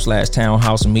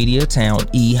patreon.com/Townhouse Media, Town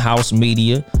E House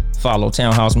Media. Follow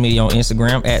Townhouse Media on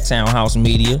Instagram at Townhouse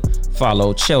Media.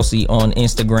 Follow Chelsea on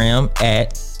Instagram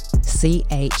at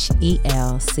CHELCYE.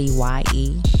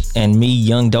 And me,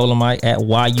 Young Dolomite, at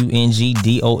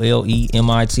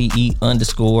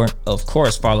YUNGDOLEMITE_. Of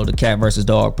course, follow the Cat vs.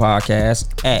 Dog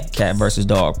podcast at Cat vs.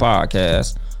 Dog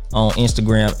podcast on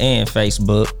Instagram and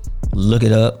Facebook. Look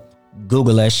it up.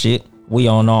 Google that shit. We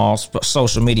on all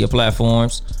social media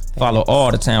platforms. Follow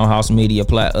all the Townhouse Media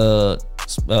podcasts.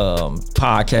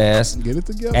 Get it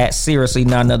together. At Seriously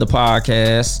Not Another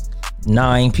Podcast,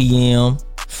 9 p.m.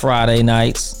 Friday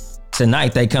nights.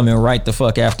 Tonight they coming right the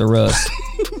fuck after us.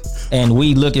 And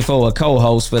we looking for a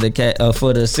co-host for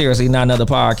the Seriously Not Another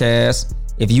Podcast.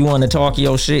 If you want to talk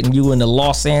your shit and you in the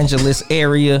Los Angeles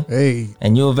area,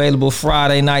 and you're available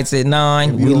Friday nights at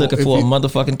 9, we looking for a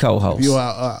motherfucking co-host. If you're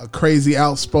a crazy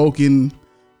outspoken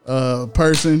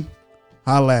person,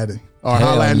 holla at it. Or Hell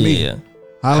holla at me. yeah.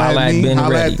 Holla at me. Ben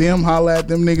Holla Ready. at them. Holla at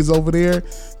them niggas over there.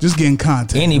 Just getting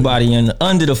content. Anybody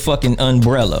under the fucking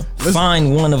umbrella.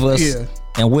 Find one of us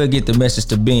and we'll get the message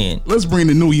to Ben. Let's bring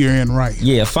the new year in right.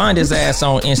 Yeah, find his ass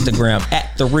on Instagram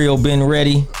at The Real Ben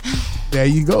Ready. There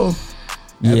you go.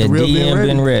 Yeah, DM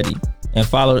Ben Ready. And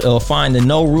find the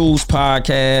No Rules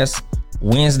podcast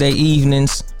Wednesday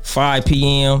evenings, 5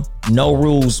 p.m. No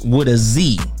Rules with a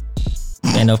Z.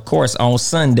 And of course on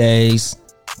Sundays,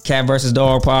 Cat vs.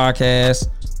 Dog podcast,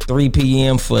 3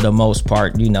 p.m. for the most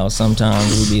part. You know,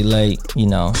 sometimes we be late, you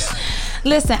know.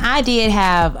 Listen, I did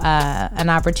have an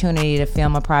opportunity to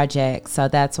film a project, so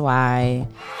that's why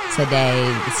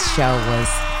today's show was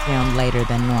filmed later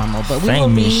than normal. But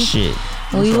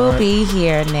we will be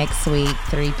here next week,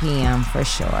 3 p.m. for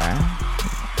sure.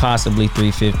 Possibly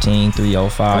 3:15,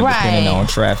 3:05, depending on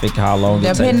traffic, how long it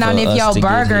takes for us to get here. Depending on if your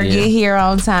burger get here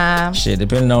on time. Shit,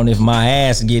 depending on if my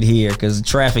ass get here, because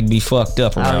traffic be fucked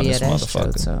up around this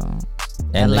motherfucker. True too.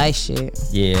 And LA shit.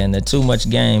 Yeah, and the Too Much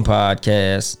Game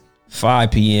podcast, 5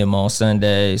 p.m. on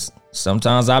Sundays.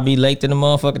 Sometimes I'll be late to the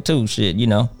motherfucker too. Shit, you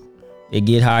know. It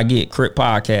get how I get. Crip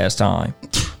podcast time.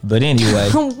 But anyway,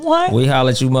 what? We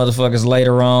holler at you motherfuckers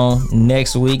later on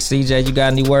next week. CJ, you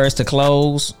got any words to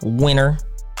close? Winner.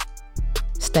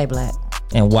 Stay black.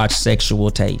 And watch sexual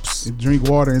tapes. Drink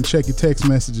water and check your text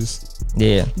messages.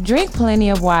 Yeah. Drink plenty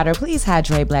of water. Please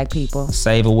hydrate, black people.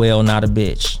 Save a whale, not a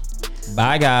bitch.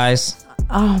 Bye, guys.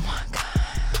 Oh, my God.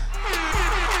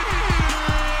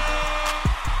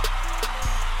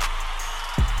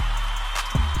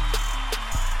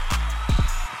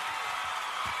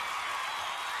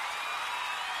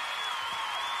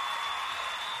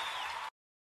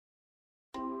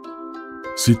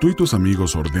 Si tú y tus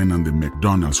amigos ordenan de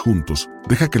McDonald's juntos,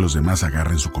 deja que los demás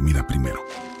agarren su comida primero.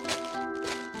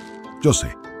 Yo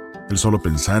sé, el solo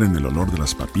pensar en el olor de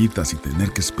las papitas y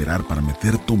tener que esperar para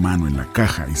meter tu mano en la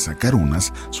caja y sacar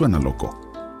unas suena loco.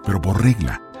 Pero por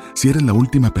regla, si eres la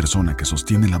última persona que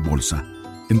sostiene la bolsa,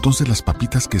 entonces las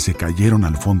papitas que se cayeron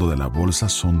al fondo de la bolsa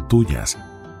son tuyas.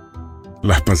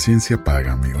 La paciencia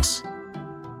paga, amigos.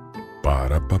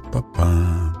 Para pa pa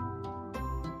pa.